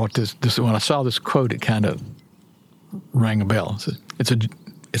it brought this. When I saw this quote, it kind of rang a bell.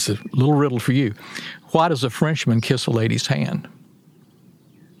 It's a little riddle for you. Why does a Frenchman kiss a lady's hand?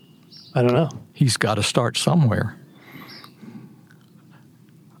 I don't know. He's got to start somewhere.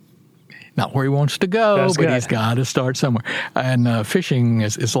 Not where he wants to go, he's got to start somewhere. And fishing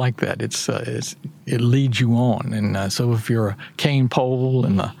is like that. It leads you on. And so if you're a cane pole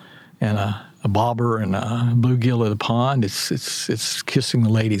and a bobber and a bluegill at the pond, it's kissing the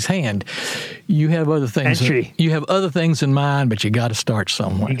lady's hand. You have other things. You have other things in mind, but you got to start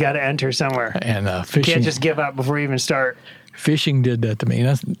somewhere. You got to enter somewhere. And fishing, you can't just give up before you even start. Fishing did that to me.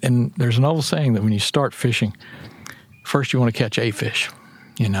 And there's an old saying that when you start fishing, first you want to catch a fish.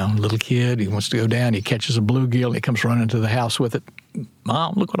 You know, little kid, he wants to go down, he catches a bluegill, he comes running to the house with it.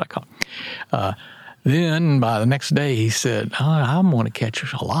 Mom, look what I caught. Then by the next day, he said, I'm going to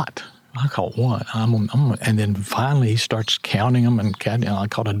catch a lot. I caught one. And then finally he starts counting them and counting. I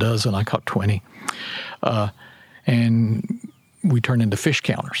caught a dozen. I caught 20. And we turn into fish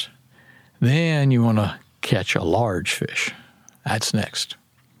counters. Then you want to catch a large fish. That's next.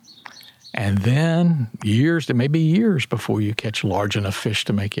 And then there may be years before you catch large enough fish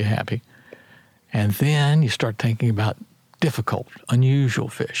to make you happy. And then you start thinking about difficult, unusual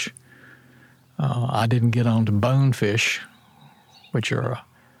fish. I didn't get on to bonefish, which are a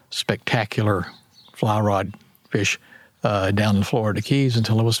spectacular fly rod fish down in the Florida Keys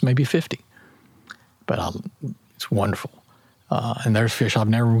until I was maybe 50. But it's wonderful. And there's fish I've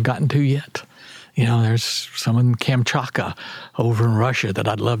never gotten to yet. You know, there's some in Kamchatka over in Russia that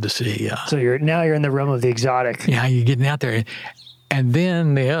I'd love to see. So you're in the realm of the exotic. Yeah, you're getting out there. And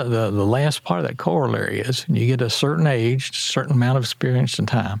then the last part of that corollary is you get a certain age, certain amount of experience and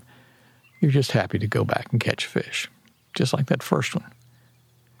time, you're just happy to go back and catch fish, just like that first one.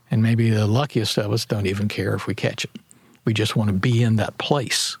 And maybe the luckiest of us don't even care if we catch it. We just want to be in that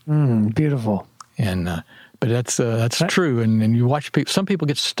place. Beautiful. And but that's true. And you watch people. Some people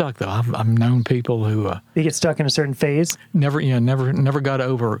get stuck though. I've known people who they get stuck in a certain phase. Never got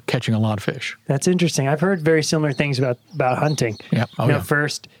over catching a lot of fish. That's interesting. I've heard very similar things about hunting. Yeah.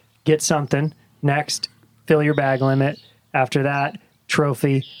 First get something. Next, fill your bag limit. After that,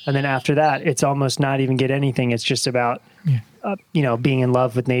 trophy. And then after that, it's almost not even get anything. It's just about being in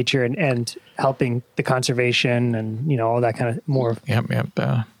love with nature and helping the conservation and all that kind of more. Yep.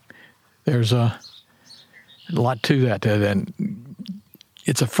 There's a lot to that. And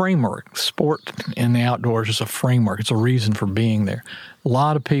it's a framework. Sport in the outdoors is a framework. It's a reason for being there. A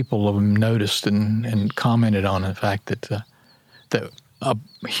lot of people have noticed and commented on the fact that a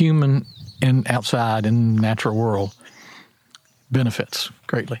human outside in the natural world benefits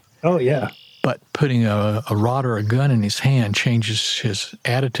greatly. Oh, yeah. But putting a rod or a gun in his hand changes his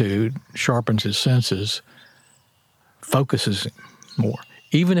attitude, sharpens his senses, focuses him more.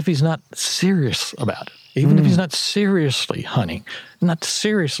 Even if he's not serious about it, even if he's not seriously hunting, not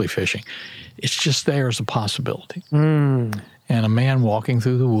seriously fishing, it's just there as a possibility. And a man walking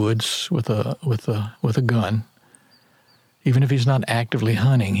through the woods with a gun, even if he's not actively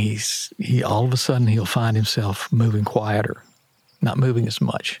hunting, he all of a sudden he'll find himself moving quieter, not moving as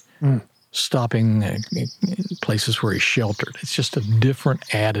much, stopping places where he's sheltered. It's just a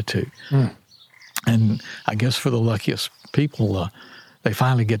different attitude. And I guess for the luckiest people, they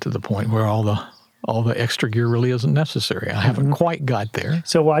finally get to the point where all the extra gear really isn't necessary. I haven't quite got there.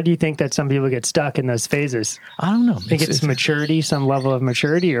 So why do you think that some people get stuck in those phases? I don't know. Think it's maturity, some level of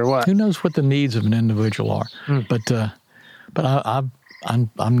maturity, or what? Who knows what the needs of an individual are? But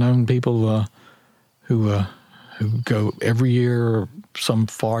I've known people who go every year some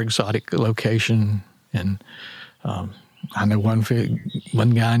far exotic location, and I know one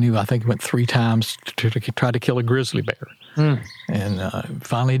guy I knew. I think he went 3 times to try to kill a grizzly bear. And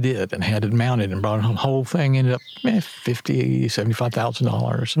finally did, and had it mounted and brought home. The whole thing ended up $50,000,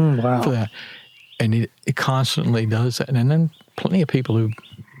 $75,000 Wow. for that. And it constantly does that. And then plenty of people who,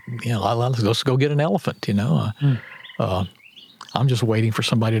 let's go get an elephant, I'm just waiting for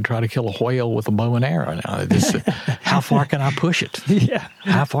somebody to try to kill a whale with a bow and arrow now. How far can I push it? Yeah.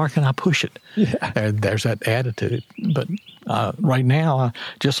 How far can I push it? Yeah. There's that attitude. But right now,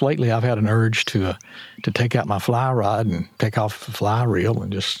 just lately, I've had an urge to take out my fly rod and take off the fly reel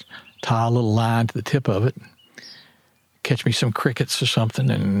and just tie a little line to the tip of it, catch me some crickets or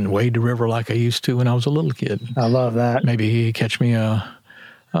something, and wade the river like I used to when I was a little kid. I love that. Maybe catch me a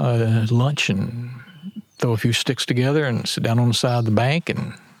lunch and throw a few sticks together and sit down on the side of the bank.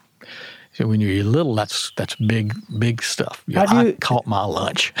 And so when you're little, that's big stuff. I caught my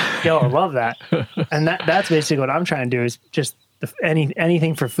lunch. Yo, I love that. And that's basically what I'm trying to do is just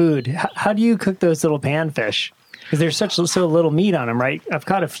anything for food. How do you cook those little panfish? Because there's so little meat on them, right? I've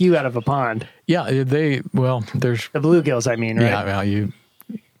caught a few out of a pond. Yeah, there's the bluegills, I mean, right? Yeah, well,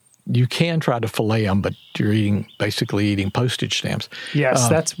 you can try to fillet them, but you're basically eating postage stamps. Yes,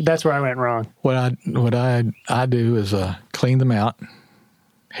 that's where I went wrong. What I do is clean them out,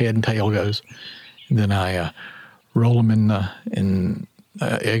 head and tail goes, and then I roll them in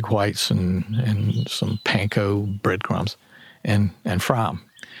egg whites and some panko breadcrumbs, and fry them.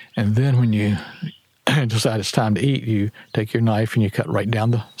 And then when you decide it's time to eat, you take your knife and you cut right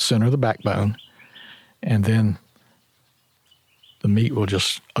down the center of the backbone, and then the meat will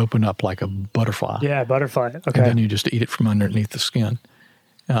just open up like a butterfly. Yeah, butterfly. Okay. And then you just eat it from underneath the skin.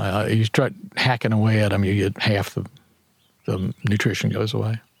 You start hacking away at them, you get half the nutrition goes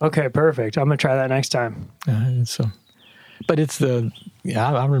away. Okay, perfect. I'm going to try that next time. But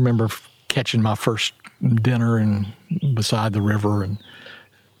I remember catching my first dinner beside the river and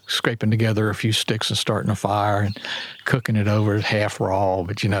scraping together a few sticks and starting a fire and cooking it over half raw.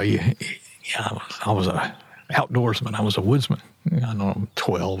 But I was a outdoorsman. I was a woodsman. I don't know,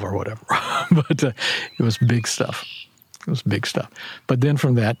 12 or whatever. But it was big stuff. But then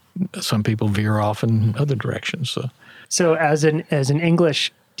from that, some people veer off in other directions. So as an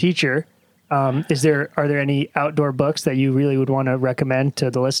English teacher, are there any outdoor books that you really would want to recommend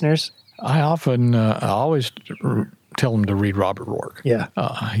to the listeners? I always tell them to read Robert Rourke. Yeah.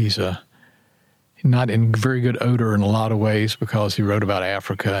 He's not in very good odor in a lot of ways because he wrote about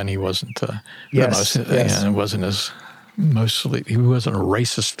Africa and he wasn't he wasn't a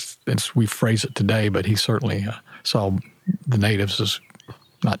racist as we phrase it today, but he certainly saw the natives as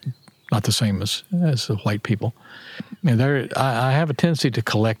not the same as the white people. And I have a tendency to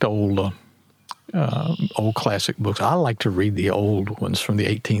collect old classic books. I like to read the old ones from the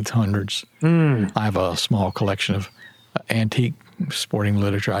 1800s. I have a small collection of antique sporting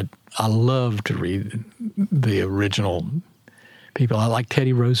literature. I love to read the original people. I like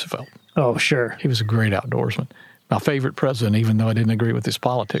Teddy Roosevelt. Oh, sure. He was a great outdoorsman. My favorite president, even though I didn't agree with his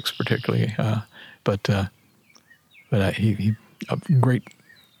politics particularly, but he a great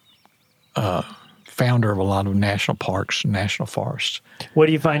founder of a lot of national parks and national forests. What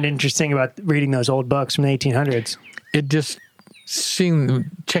do you find interesting about reading those old books from the 1800s? It just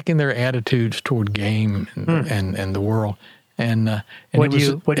checking their attitudes toward game and the world. And what do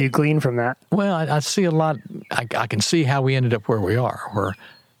you glean from that? Well, I see a lot. I can see how we ended up where we are, where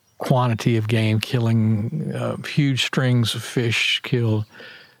quantity of game killing, huge strings of fish killed.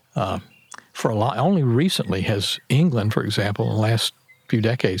 For a lot, only recently has England, for example, in the last few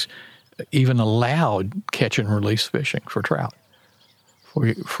decades, even allowed catch and release fishing for trout.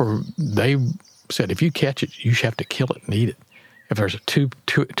 They said if you catch it, you have to kill it and eat it. If there's a two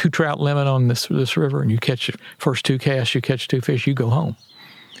trout limit on this river and you catch the first 2 casts, you catch 2 fish, you go home.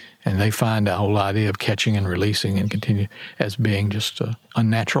 And they find the whole idea of catching and releasing and continue as being just an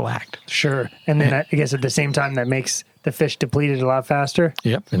unnatural act. Sure. And then I guess at the same time that makes the fish depleted a lot faster.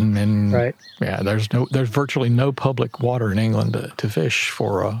 Yep. And right. Yeah, there's virtually no public water in England to fish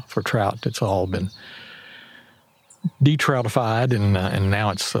for trout. It's all been detroutified and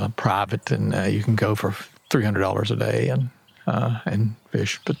now it's private and you can go for $300 a day and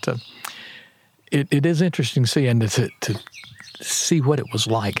fish. But it is interesting seeing to see what it was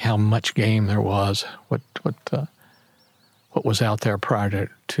like, how much game there was, what was out there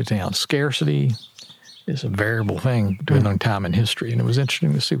prior to now. Scarcity is a variable thing during the time in history, and it was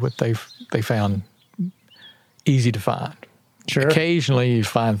interesting to see what they found easy to find. Sure. Occasionally you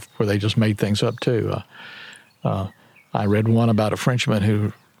find where they just made things up too. I read one about a Frenchman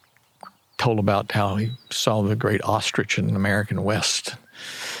who told about how he saw the great ostrich in the American West.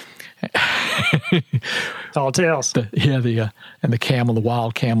 Tall tales. And the camel, the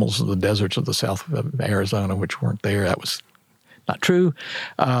wild camels of the deserts of the south of Arizona, which weren't there. That was not true.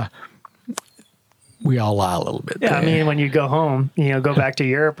 We all lie a little bit. Yeah, there. I mean, when you go home, go back to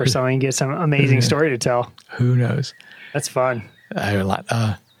Europe or something, get some amazing story to tell. Who knows? That's fun.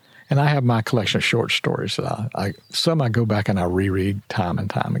 And I have my collection of short stories. Some I go back and I reread time and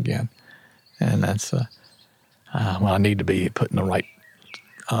time again. And that's when I need to be put in the right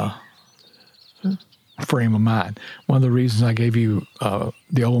frame of mind. One of the reasons I gave you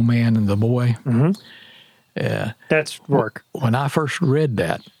The Old Man and the Boy. Mm-hmm. That's work. When I first read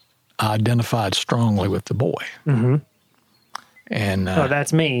that, I identified strongly with the boy. Mm-hmm. And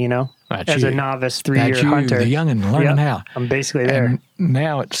that's me, as you. a novice 3-year hunter. The youngin' learning how. I'm basically there. And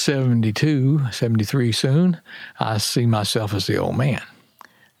now at 72, 73 soon, I see myself as the old man.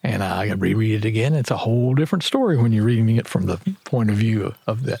 And I reread it again. It's a whole different story when you're reading it from the point of view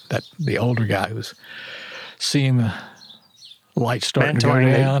of the older guy who's seeing the light starting to go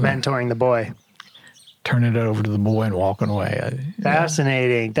down. Mentoring the boy. Turning it over to the boy and walking away.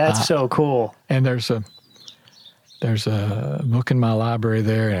 Fascinating. That's so cool. And there's a book in my library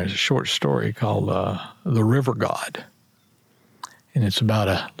there, and there's a short story called The River God. And it's about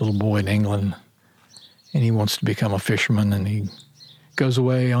a little boy in England, and he wants to become a fisherman, and he goes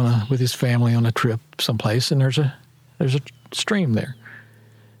away with his family on a trip someplace, and there's a stream there.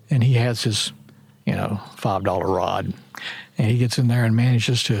 And he has his, $5 rod, and he gets in there and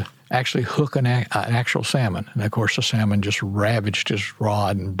manages to actually hook an actual salmon. And, of course, the salmon just ravaged his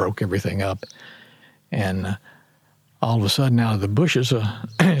rod and broke everything up. And all of a sudden, out of the bushes,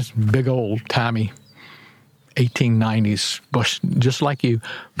 this big old-timey 1890s bush, just like you,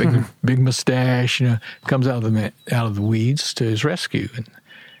 big mustache, comes out of the weeds to his rescue. And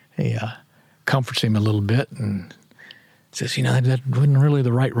he comforts him a little bit and says, that wasn't really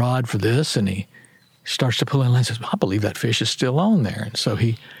the right rod for this. And he starts to pull in and says, I believe that fish is still on there. And so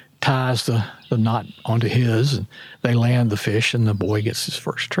he ties the knot onto his, and they land the fish, and the boy gets his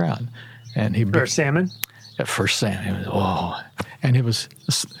first trout. And First salmon? At first salmon. And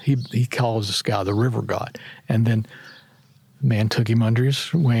he calls this guy the River God. And then the man took him under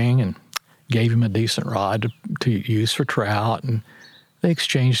his wing and gave him a decent rod to use for trout, and they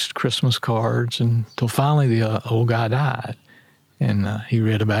exchanged Christmas cards until finally the old guy died. And he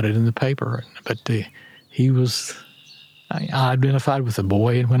read about it in the paper. But I identified with the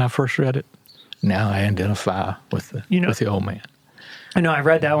boy when I first read it. Now I identify with the old man. I know, I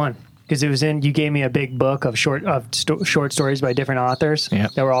read that one because it was you gave me a big book of short stories by different authors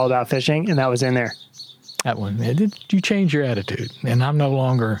that were all about fishing, and that was in there. That one. You change your attitude, and I'm no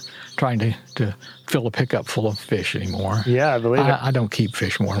longer trying to fill a pickup full of fish anymore. Yeah, I believe it. I don't keep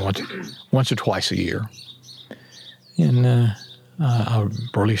fish more than once or twice a year. And I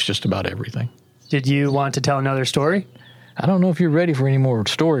release just about everything. Did you want to tell another story? I don't know if you're ready for any more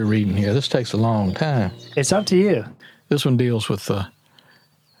story reading here. This takes a long time. It's up to you. This one deals with,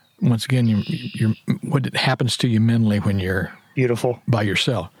 once again, what happens to you mentally when you're beautiful by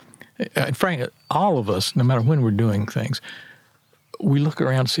yourself. And frankly, all of us, no matter when we're doing things, we look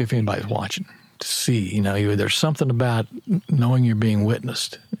around to see if anybody's watching. To see, there's something about knowing you're being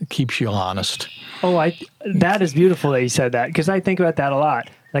witnessed. It keeps you honest. Oh, that is beautiful that you said that, because I think about that a lot.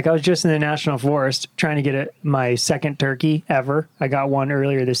 Like, I was just in the National Forest trying to get my second turkey ever. I got one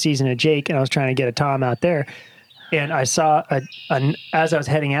earlier this season at Jake, and I was trying to get a tom out there. And I saw, as I was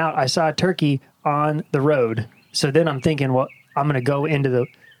heading out, I saw a turkey on the road. So then I'm thinking, well, I'm going to go into it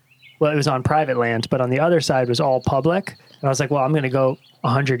was on private land, but on the other side was all public. And I was like, well, I'm going to go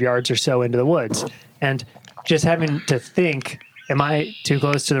 100 yards or so into the woods. And just having to think, am I too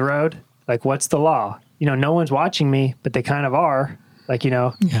close to the road? Like, what's the law? No one's watching me, but they kind of are. Like,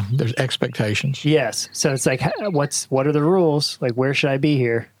 Yeah, there's expectations. Yes. So it's like, what are the rules? Like, where should I be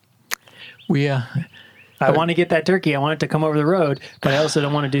here? I want to get that turkey. I want it to come over the road, but I also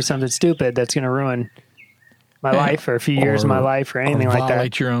don't want to do something stupid that's going to ruin my life or a few years of my life or anything like that.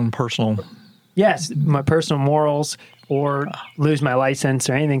 Violate your own personal... Yes, my personal morals or lose my license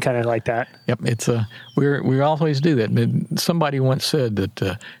or anything kind of like that. Yep, it's we always do that. Somebody once said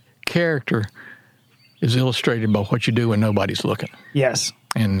that character is illustrated by what you do when nobody's looking. Yes.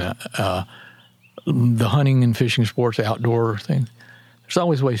 And the hunting and fishing sports, outdoor thing, there's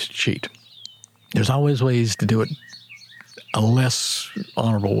always ways to cheat. There's always ways to do it a less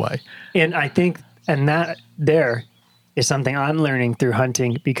honorable way. And I think, and that there is something I'm learning through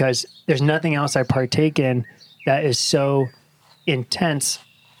hunting, because there's nothing else I partake in that is so intense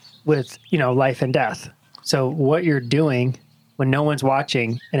with, life and death. So what you're doing when no one's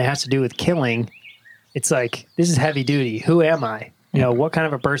watching and it has to do with killing, it's like, this is heavy duty. Who am I? What kind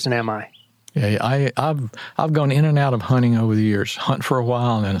of a person am I? Yeah, I've gone in and out of hunting over the years. Hunt for a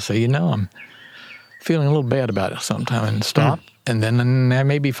while, and then I say, I'm feeling a little bad about it sometime, and stop. And then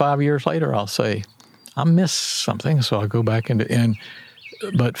maybe 5 years later, I'll say, I miss something, so I'll go back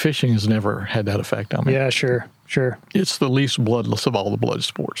but fishing has never had that effect on me. Yeah, sure. It's the least bloodless of all the blood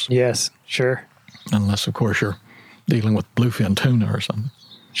sports. Yes, sure. Unless, of course, you're dealing with bluefin tuna or something.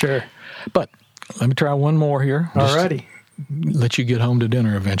 Sure. But let me try one more here. Alrighty. Let you get home to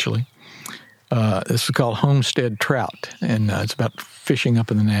dinner eventually. This is called Homestead Trout, and it's about fishing up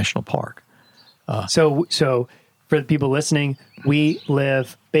in the national park. So for the people listening, we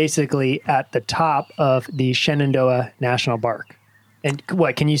live basically at the top of the Shenandoah National Park. And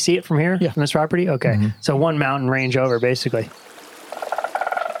what, can you see it from here? Yeah. From this property? Okay. Mm-hmm. So one mountain range over, basically.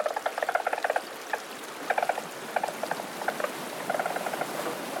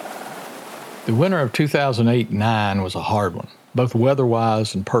 The winter of 2008-9 was a hard one, both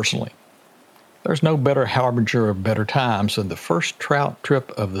weather-wise and personally. There's no better harbinger of better times than the first trout trip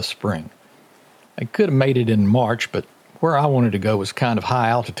of the spring. I could have made it in March, but where I wanted to go was kind of high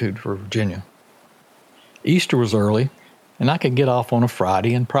altitude for Virginia. Easter was early, and I could get off on a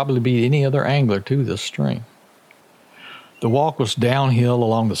Friday and probably beat any other angler to this stream. The walk was downhill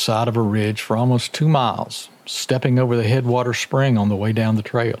along the side of a ridge for almost 2 miles, stepping over the headwater spring on the way down the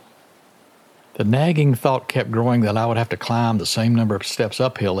trail. The nagging thought kept growing that I would have to climb the same number of steps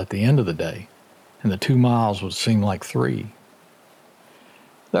uphill at the end of the day, and the 2 miles would seem like 3.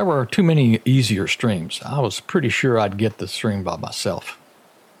 There were too many easier streams. I was pretty sure I'd get the stream by myself.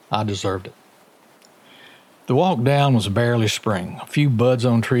 I deserved it. The walk down was barely spring, a few buds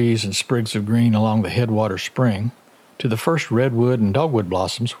on trees and sprigs of green along the headwater spring, to the first redwood and dogwood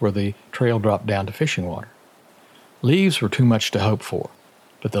blossoms where the trail dropped down to fishing water. Leaves were too much to hope for,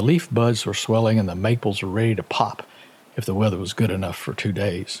 but the leaf buds were swelling and the maples were ready to pop if the weather was good enough for 2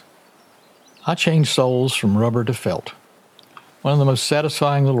 days. I changed soles from rubber to felt. One of the most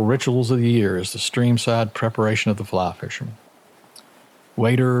satisfying little rituals of the year is the streamside preparation of the fly fisherman.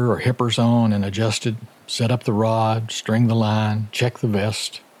 Wader or hippers on and adjusted, set up the rod, string the line, check the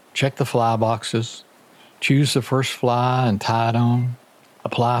vest, check the fly boxes, choose the first fly and tie it on,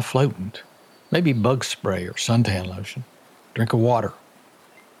 apply floatant, maybe bug spray or suntan lotion, drink of water,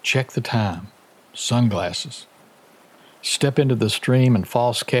 check the time, sunglasses, step into the stream and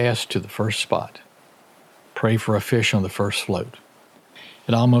false cast to the first spot. Pray for a fish on the first float.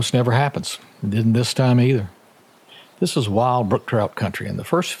 It almost never happens. It didn't this time either. This was wild brook trout country, and the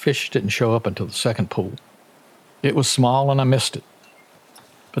first fish didn't show up until the second pool. It was small, and I missed it.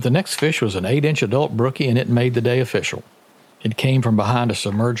 But the next fish was an 8-inch adult brookie, and it made the day official. It came from behind a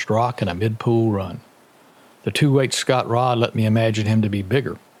submerged rock in a mid-pool run. The 2-weight Scott rod let me imagine him to be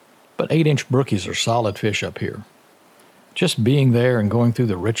bigger, but 8-inch brookies are solid fish up here. Just being there and going through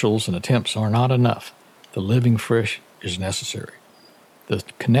the rituals and attempts are not enough. The living fish is necessary. The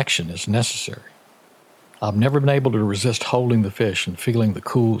connection is necessary. I've never been able to resist holding the fish and feeling the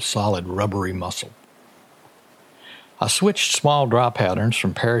cool, solid, rubbery muscle. I switched small dry patterns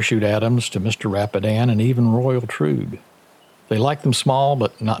from Parachute Adams to Mr. Rapidan and even Royal Trude. They like them small,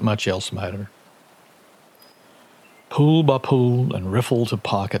 but not much else mattered. Pool by pool and riffle to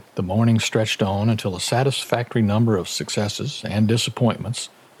pocket, the morning stretched on until a satisfactory number of successes and disappointments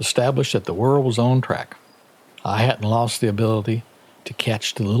established that the world was on track. I hadn't lost the ability to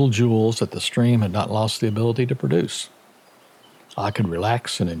catch the little jewels that the stream had not lost the ability to produce. I could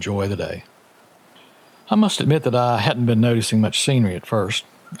relax and enjoy the day. I must admit that I hadn't been noticing much scenery at first.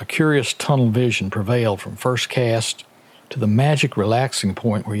 A curious tunnel vision prevailed from first cast to the magic relaxing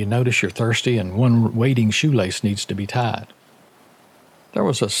point where you notice you're thirsty and one waiting shoelace needs to be tied. There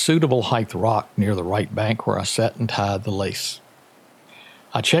was a suitable height rock near the right bank where I sat and tied the lace.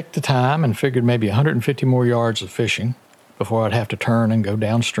 I checked the time and figured maybe 150 more yards of fishing before I'd have to turn and go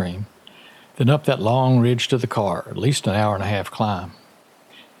downstream, then up that long ridge to the car, at least an hour and a half climb.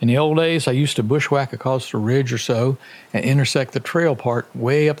 In the old days, I used to bushwhack across the ridge or so and intersect the trail part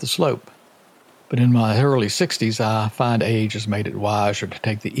way up the slope. But in my early 60s, I find age has made it wiser to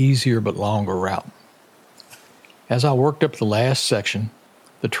take the easier but longer route. As I worked up the last section,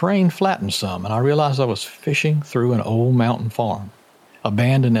 the terrain flattened some, and I realized I was fishing through an old mountain farm,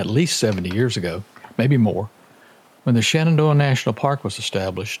 abandoned at least 70 years ago, maybe more, when the Shenandoah National Park was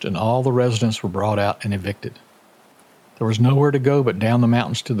established and all the residents were brought out and evicted. There was nowhere to go but down the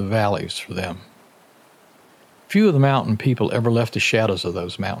mountains to the valleys for them. Few of the mountain people ever left the shadows of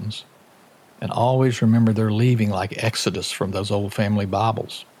those mountains, and always remember their leaving like Exodus from those old family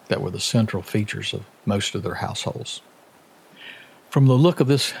Bibles that were the central features of most of their households. From the look of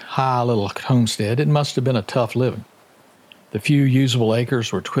this high little homestead, it must have been a tough living. The few usable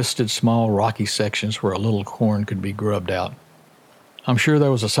acres were twisted, small, rocky sections where a little corn could be grubbed out. I'm sure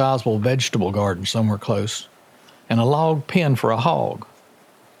there was a sizable vegetable garden somewhere close, and a log pen for a hog,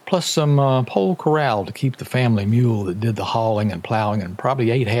 plus some pole corral to keep the family mule that did the hauling and plowing and probably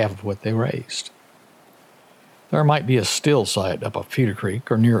ate half of what they raised. There might be a still site up a feeder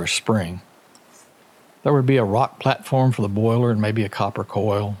creek or near a spring. There would be a rock platform for the boiler and maybe a copper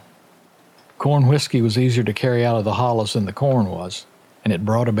coil. Corn whiskey was easier to carry out of the hollows than the corn was, and it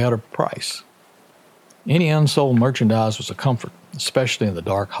brought a better price. Any unsold merchandise was a comfort, especially in the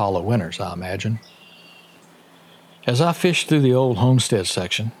dark, hollow winters, I imagine. As I fished through the old homestead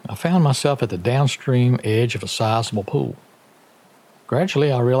section, I found myself at the downstream edge of a sizable pool.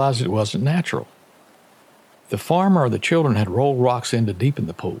 Gradually, I realized it wasn't natural. The farmer or the children had rolled rocks in to deepen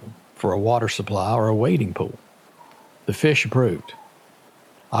the pool for a water supply or a wading pool. The fish approved.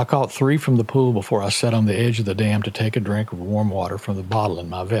 I caught 3 from the pool before I sat on the edge of the dam to take a drink of warm water from the bottle in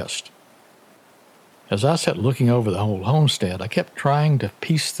my vest. As I sat looking over the old homestead, I kept trying to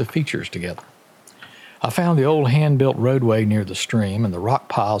piece the features together. I found the old hand-built roadway near the stream and the rock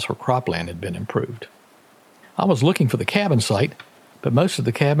piles where cropland had been improved. I was looking for the cabin site, but most of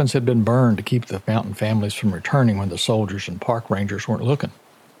the cabins had been burned to keep the mountain families from returning when the soldiers and park rangers weren't looking.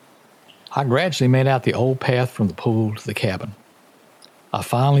 I gradually made out the old path from the pool to the cabin. I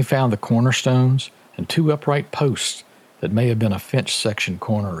finally found the cornerstones and 2 upright posts that may have been a fence section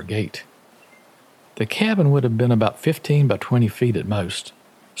corner or gate. The cabin would have been about 15 by 20 feet at most,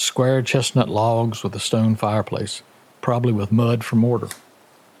 square chestnut logs with a stone fireplace, probably with mud for mortar.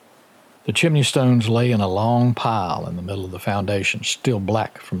 The chimney stones lay in a long pile in the middle of the foundation, still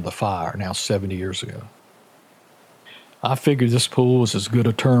black from the fire now 70 years ago. I figured this pool was as good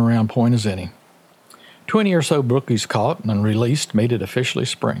a turnaround point as any. 20 or so brookies caught and released made it officially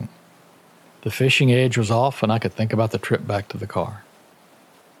spring. The fishing edge was off and I could think about the trip back to the car.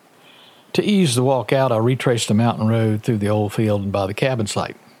 To ease the walk out, I retraced the mountain road through the old field and by the cabin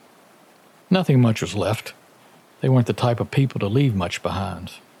site. Nothing much was left. They weren't the type of people to leave much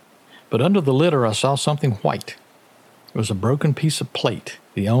behind. But under the litter I saw something white. It was a broken piece of plate,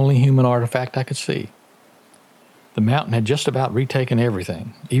 the only human artifact I could see. The mountain had just about retaken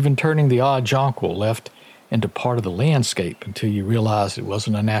everything, even turning the odd jonquil left into part of the landscape until you realized it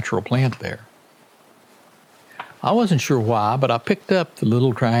wasn't a natural plant there. I wasn't sure why, but I picked up the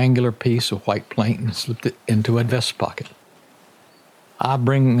little triangular piece of white plate and slipped it into a vest pocket. I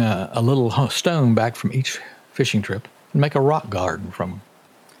bring a little stone back from each fishing trip and make a rock garden from them.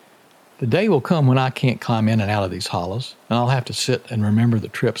 The day will come when I can't climb in and out of these hollows, and I'll have to sit and remember the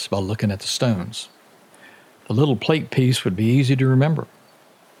trips by looking at the stones. The little plate piece would be easy to remember.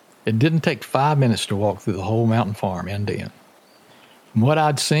 It didn't take 5 minutes to walk through the whole mountain farm end to end. From what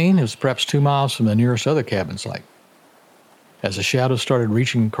I'd seen, it was perhaps 2 miles from the nearest other cabin site. As the shadows started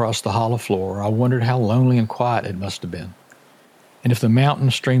reaching across the hollow floor, I wondered how lonely and quiet it must have been, and if the mountain,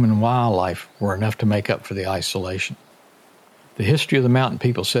 stream, and wildlife were enough to make up for the isolation. The history of the mountain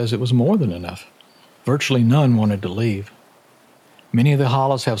people says it was more than enough. Virtually none wanted to leave. Many of the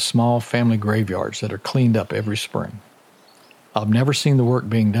hollows have small family graveyards that are cleaned up every spring. I've never seen the work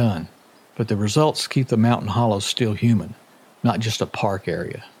being done, but the results keep the mountain hollows still human, not just a park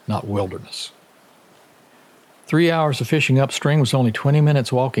area, not wilderness. 3 hours of fishing upstream was only 20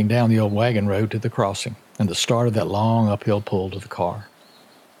 minutes walking down the old wagon road to the crossing and the start of that long uphill pull to the car.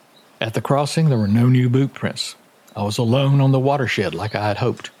 At the crossing, there were no new boot prints. I was alone on the watershed like I had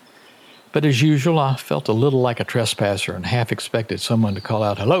hoped. But as usual, I felt a little like a trespasser and half expected someone to call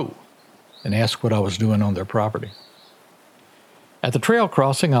out, "Hello," and ask what I was doing on their property. At the trail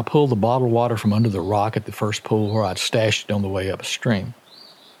crossing, I pulled the bottled water from under the rock at the first pool where I'd stashed it on the way upstream.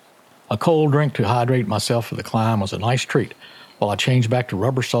 A cold drink to hydrate myself for the climb was a nice treat while I changed back to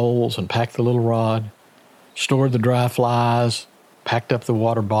rubber soles and packed the little rod, stored the dry flies, packed up the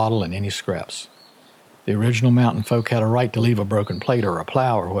water bottle and any scraps. The original mountain folk had a right to leave a broken plate or a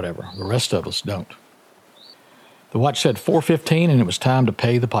plow or whatever. The rest of us don't. The watch said 4:15 and it was time to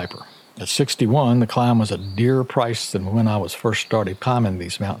pay the piper. At 61, the climb was a dearer price than when I was first started climbing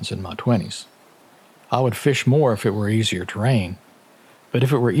these mountains in my 20s. I would fish more if it were easier terrain, but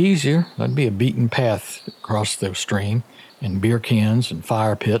if it were easier, that'd be a beaten path across the stream and beer cans and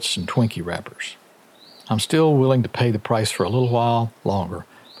fire pits and Twinkie wrappers. I'm still willing to pay the price for a little while longer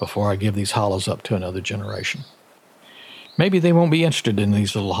before I give these hollows up to another generation. Maybe they won't be interested in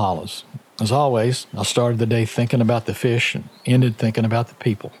these little hollows. As always, I started the day thinking about the fish and ended thinking about the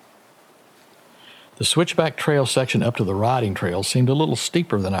people. The switchback trail section up to the riding trail seemed a little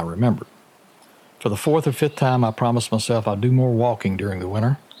steeper than I remembered. For the 4th or 5th time, I promised myself I'd do more walking during the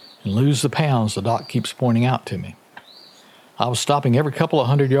winter and lose the pounds the doc keeps pointing out to me. I was stopping every couple of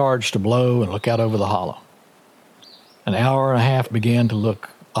 100 yards to blow and look out over the hollow. An hour and a half began to look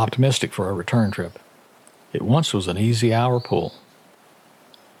optimistic for a return trip. It once was an easy hour pull.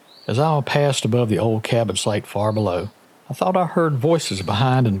 As I passed above the old cabin site far below, I thought I heard voices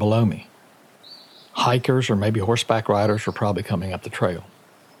behind and below me. Hikers or maybe horseback riders were probably coming up the trail.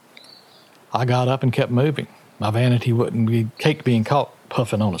 I got up and kept moving. My vanity wouldn't be cake being caught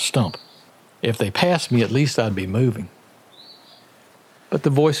puffing on a stump. If they passed me, at least I'd be moving. But the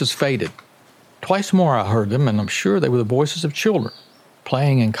voices faded. Twice more I heard them, and I'm sure they were the voices of children,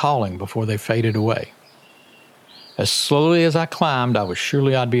 playing and calling before they faded away. As slowly as I climbed, I was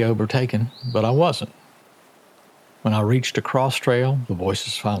surely I'd be overtaken, but I wasn't. When I reached a cross trail, the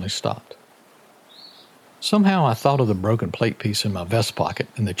voices finally stopped. Somehow I thought of the broken plate piece in my vest pocket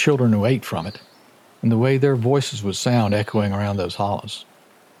and the children who ate from it, and the way their voices would sound echoing around those hollows.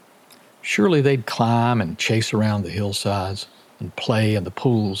 Surely they'd climb and chase around the hillsides and play in the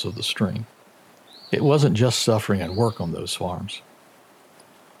pools of the stream. It wasn't just suffering and work on those farms.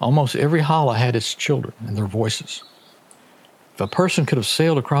 Almost every hollow had its children and their voices. If a person could have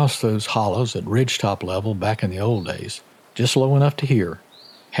sailed across those hollows at ridgetop level back in the old days, just low enough to hear,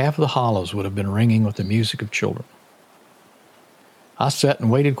 half of the hollows would have been ringing with the music of children. I sat and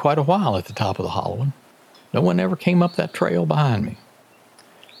waited quite a while at the top of the hollow, and no one ever came up that trail behind me.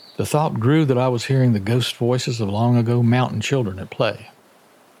 The thought grew that I was hearing the ghost voices of long-ago mountain children at play.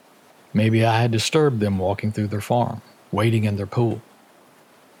 Maybe I had disturbed them walking through their farm, wading in their pool.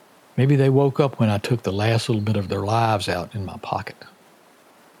 Maybe they woke up when I took the last little bit of their lives out in my pocket.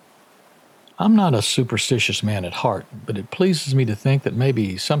 I'm not a superstitious man at heart, but it pleases me to think that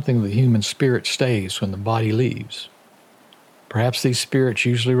maybe something of the human spirit stays when the body leaves. Perhaps these spirits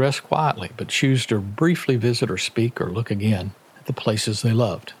usually rest quietly, but choose to briefly visit or speak or look again at the places they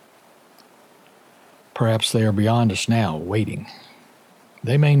loved. Perhaps they are beyond us now, waiting.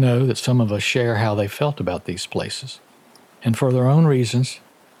 They may know that some of us share how they felt about these places, and for their own reasons,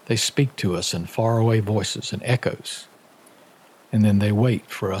 they speak to us in faraway voices and echoes, and then they wait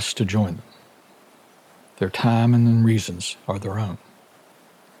for us to join them. Their time and reasons are their own.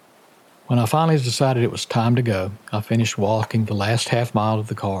 When I finally decided it was time to go, I finished walking the last half mile of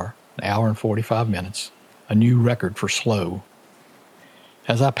the car, an hour and 45 minutes, a new record for slow.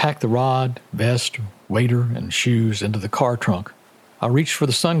 As I packed the rod, vest, wader, and shoes into the car trunk, I reached for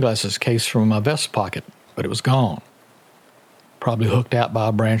the sunglasses case from my vest pocket, but it was gone. Probably hooked out by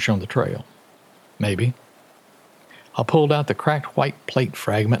a branch on the trail. Maybe. I pulled out the cracked white plate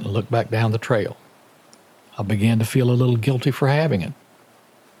fragment and looked back down the trail. I began to feel a little guilty for having it.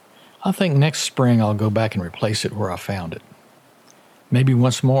 I think next spring I'll go back and replace it where I found it. Maybe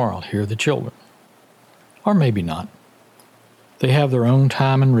once more I'll hear the children. Or maybe not. They have their own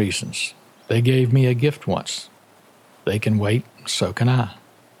time and reasons. They gave me a gift once. They can wait, so can I.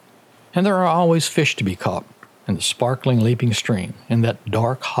 And there are always fish to be caught in the sparkling leaping stream, in that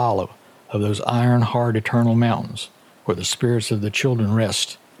dark hollow of those iron-hard eternal mountains where the spirits of the children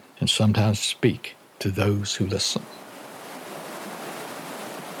rest and sometimes speak to those who listen.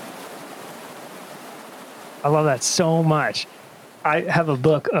 I love that so much. I have a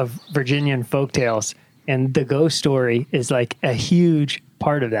book of Virginian folktales, and the ghost story is like a huge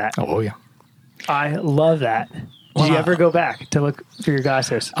part of that. Oh, yeah. I love that. Did you ever go back to look for your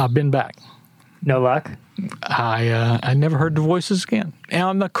gossers? I've been back. No luck? I never heard the voices again. And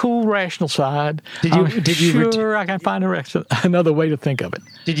on the cool, rational side, Did you sure I can find another way to think of it.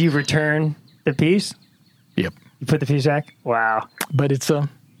 Did you return the piece? Yep. You put the piece back? Wow. But it's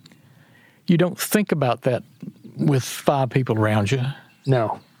you don't think about that with 5 people around you.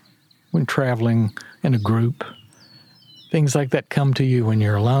 No. When traveling in a group, things like that come to you when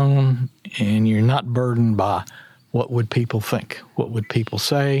you're alone and you're not burdened by what would people think, what would people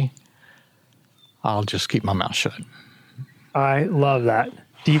say. I'll just keep my mouth shut. I love that.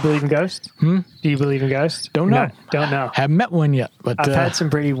 Do you believe in ghosts? Do you believe in ghosts? Don't know. Don't know. Haven't met one yet, but I've had some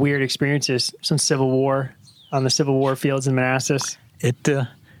pretty weird experiences. Some Civil War on the Civil War fields in Manassas.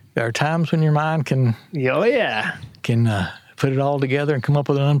 There are times when your mind can put it all together and come up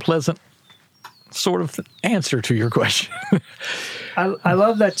with an unpleasant sort of answer to your question. I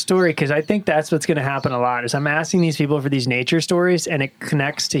love that story because I think that's what's going to happen a lot. Is I'm asking these people for these nature stories, and it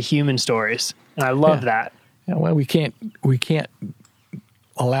connects to human stories, and I love that. Yeah, well, we can't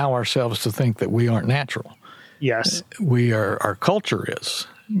allow ourselves to think that we aren't natural. Yes, our culture is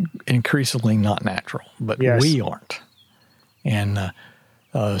increasingly not natural, but we aren't. And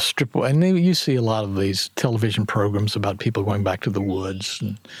and you see a lot of these television programs about people going back to the woods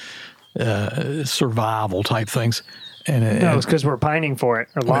and survival type things. And no, it's because we're pining for it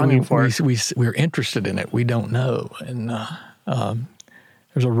or longing for it. We're interested in it. We don't know. And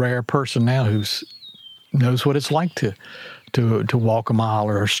There's a rare person now who knows what it's like to walk a mile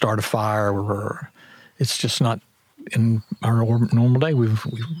or start a fire. Or it's just not in our normal day. We've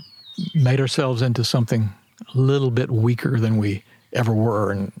made ourselves into something a little bit weaker than we ever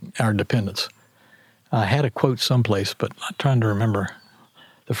were in our dependence. I had a quote someplace, but I'm trying to remember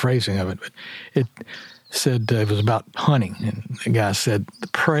the phrasing of it. But it said it was about hunting, and the guy said the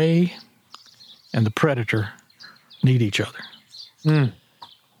prey and the predator need each other. Mm.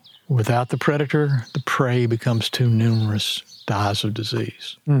 Without the predator, the prey becomes too numerous, dies of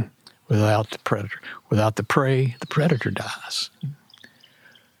disease. Mm. Without the prey, the predator dies.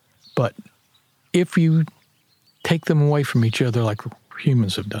 But if you take them away from each other like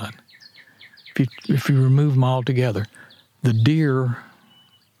humans have done, if you remove them altogether, the deer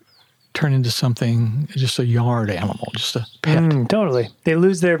turn into something, just a yard animal, just a pet. Totally. They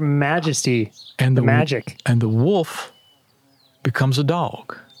lose their majesty and the magic. And the wolf becomes a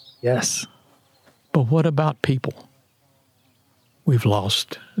dog. Yes. But what about people? We've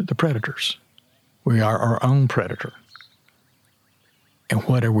lost the predators. We are our own predator. And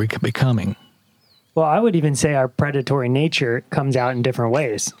what are we becoming? Well, I would even say our predatory nature comes out in different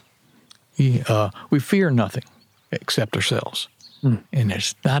ways. We fear nothing except ourselves. And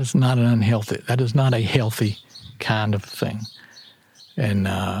that is not a healthy kind of thing. And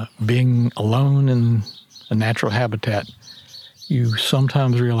being alone in a natural habitat, you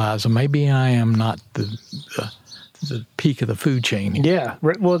sometimes realize maybe I am not the peak of the food chain. Yeah.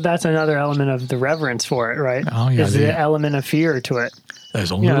 Well, that's another element of the reverence for it, right? Oh, yeah. There's the element of fear to it.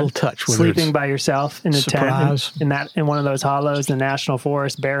 There's a little touch. Sleeping by yourself in a surprise. tent in one of those hollows in the national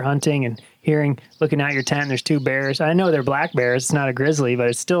forest, bear hunting, and looking out your tent, and there's two bears. I know they're black bears. It's not a grizzly, but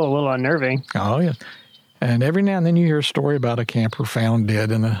it's still a little unnerving. Oh, yeah. And every now and then you hear a story about a camper found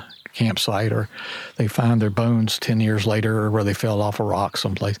dead in a campsite, or they find their bones 10 years later, or where they fell off a rock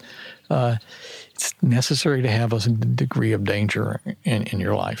someplace. It's necessary to have a degree of danger in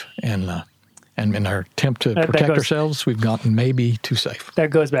your life. And in our attempt to protect ourselves, we've gotten maybe too safe.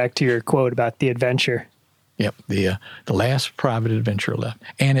 That goes back to your quote about the adventure. Yep, the last private adventure left.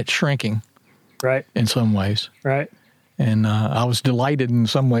 And it's shrinking. Right. In some ways. Right. And I was delighted in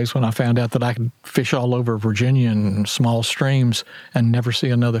some ways when I found out that I could fish all over Virginia in small streams and never see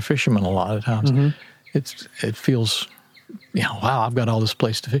another fisherman a lot of times. Mm-hmm. It feels, wow, I've got all this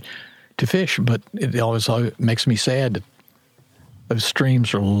place to fish, but it always makes me sad that those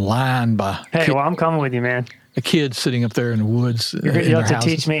streams are lined by I'm coming with you, man. The kids sitting up there in the woods. You'll have to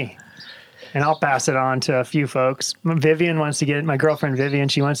teach me. And I'll pass it on to a few folks. My girlfriend Vivian,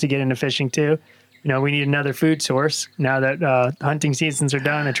 she wants to get into fishing too. We need another food source now that hunting seasons are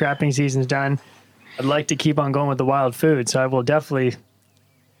done, the trapping season's done. I'd like to keep on going with the wild food, so I will definitely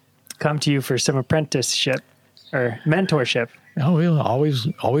come to you for some apprenticeship or mentorship. Oh, well, always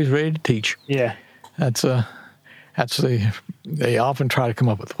ready to teach. Yeah. They often try to come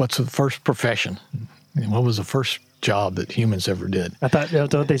up with what's the first profession. What was the first job that humans ever did? I thought,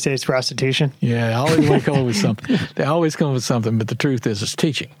 don't they say it's prostitution? Yeah, I always want to come up with something. They always come up with something, but the truth is it's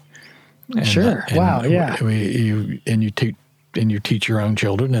teaching. And, sure. Wow. Yeah. You teach your own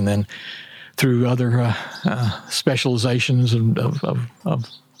children, and then through other specializations of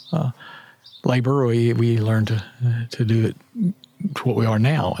labor, we learn to do it to what we are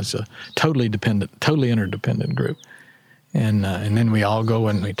now as a totally interdependent group. And then we all go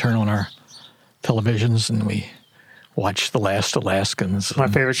and we turn on our televisions and we watch The Last Alaskans. My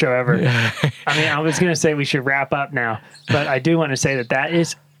favorite show ever. I was going to say we should wrap up now, but I do want to say that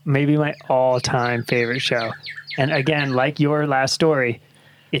is maybe my all-time favorite show. And again, like your last story,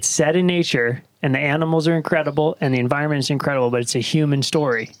 it's set in nature and the animals are incredible and the environment is incredible, but it's a human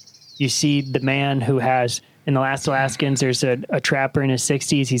story. You see the man who has, in The Last Alaskans, there's a trapper in his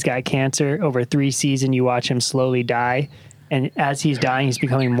 60s. He's got cancer. Over 3 seasons, you watch him slowly die. And as he's dying, he's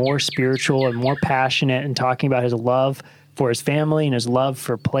becoming more spiritual and more passionate and talking about his love for his family and his love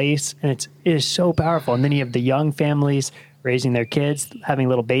for place. And it is so powerful. And then you have the young families raising their kids, having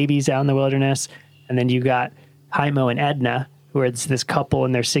little babies out in the wilderness. And then you got Haimo and Edna, who are this couple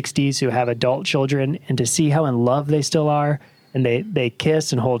in their 60s who have adult children. And to see how in love they still are. And they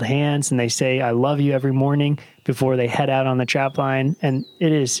kiss and hold hands and they say, "I love you" every morning before they head out on the trap line. And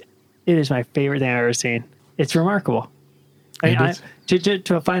it is my favorite thing I've ever seen. It's remarkable.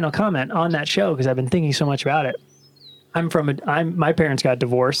 To a final comment on that show, because I've been thinking so much about it. My parents got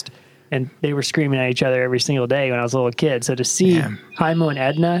divorced and they were screaming at each other every single day when I was a little kid. So to see Haimo and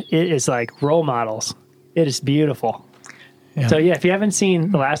Edna, it is like role models. It is beautiful. Yeah. So if you haven't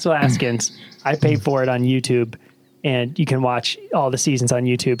seen The Last Alaskans, I paid for it on YouTube. And you can watch all the seasons on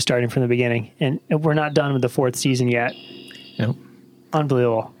YouTube starting from the beginning. And we're not done with the 4th season yet. Yep.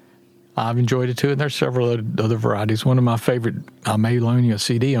 Unbelievable. I've enjoyed it too, and there's several other varieties. One of my favorite, I may loan you a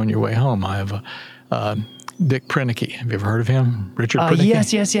CD on your way home. I have Dick Proenneke. Have you ever heard of him? Richard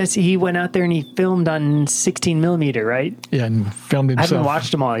Proenneke? Yes. He went out there and he filmed on 16 millimeter, right? Yeah, and filmed himself. I haven't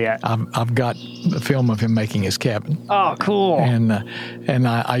watched them all yet. I've got a film of him making his cabin. Oh, cool. And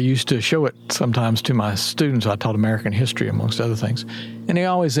I used to show it sometimes to my students. I taught American history, amongst other things. And they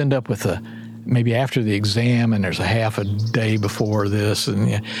always end up with maybe after the exam, and there's a half a day before this,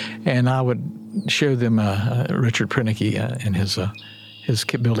 and I would show them Richard Proenneke in his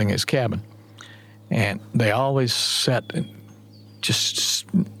building his cabin, and they always sat just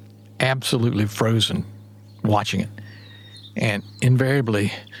absolutely frozen watching it, and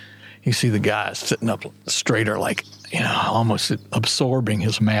invariably you see the guys sitting up straighter, like almost absorbing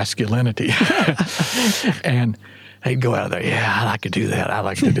his masculinity, and they'd go out there, I like to do that. I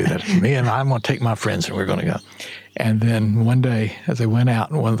like to do that. Me and I'm going to take my friends and we're going to go. And then one day, as they went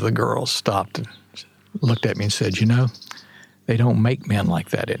out, one of the girls stopped and looked at me and said, they don't make men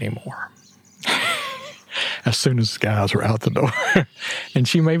like that anymore. As soon as the guys were out the door. And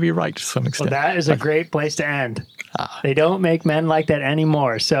she may be right to some extent. Well, that is a great place to end. They don't make men like that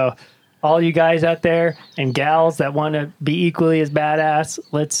anymore. So all you guys out there and gals that want to be equally as badass,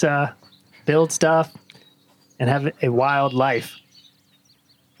 let's build stuff and have a wild life.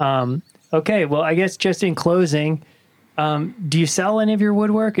 Okay, well, I guess just in closing, do you sell any of your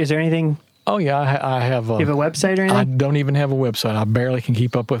woodwork? Is there anything? Oh, yeah, I have. Do you have a website or anything? I don't even have a website. I barely can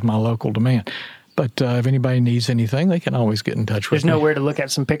keep up with my local demand. But if anybody needs anything, they can always get in touch with me. There's nowhere to look at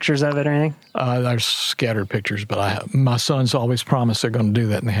some pictures of it or anything? There's scattered pictures, but my sons always promise they're going to do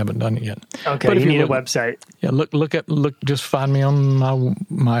that, and they haven't done it yet. Okay, but if you need a website. Yeah, look. Just find me on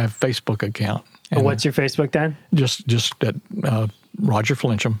my Facebook account. And what's your Facebook then? Just at Roger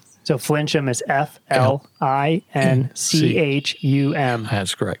Flinchum. So Flinchum is FLINCHUM.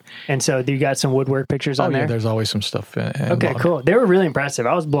 That's correct. And so you got some woodwork pictures on there? Yeah, there's always some stuff. Okay, cool. They were really impressive.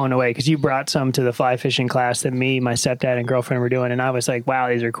 I was blown away because you brought some to the fly fishing class that me, my stepdad, and girlfriend were doing, and I was like, wow,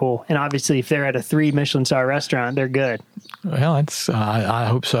 these are cool. And obviously, if they're at a 3 Michelin star restaurant, they're good. Well, I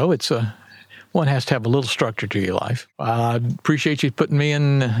hope so. It's one has to have a little structure to your life. I appreciate you putting me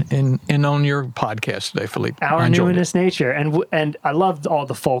in on your podcast today, Philippe. Our Numinous Nature. And I loved all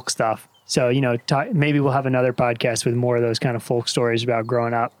the folk stuff. So, maybe we'll have another podcast with more of those kind of folk stories about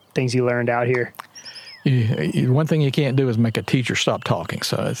growing up, things you learned out here. One thing you can't do is make a teacher stop talking.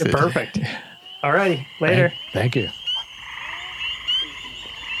 So it's perfect. All righty. Later. Thank you.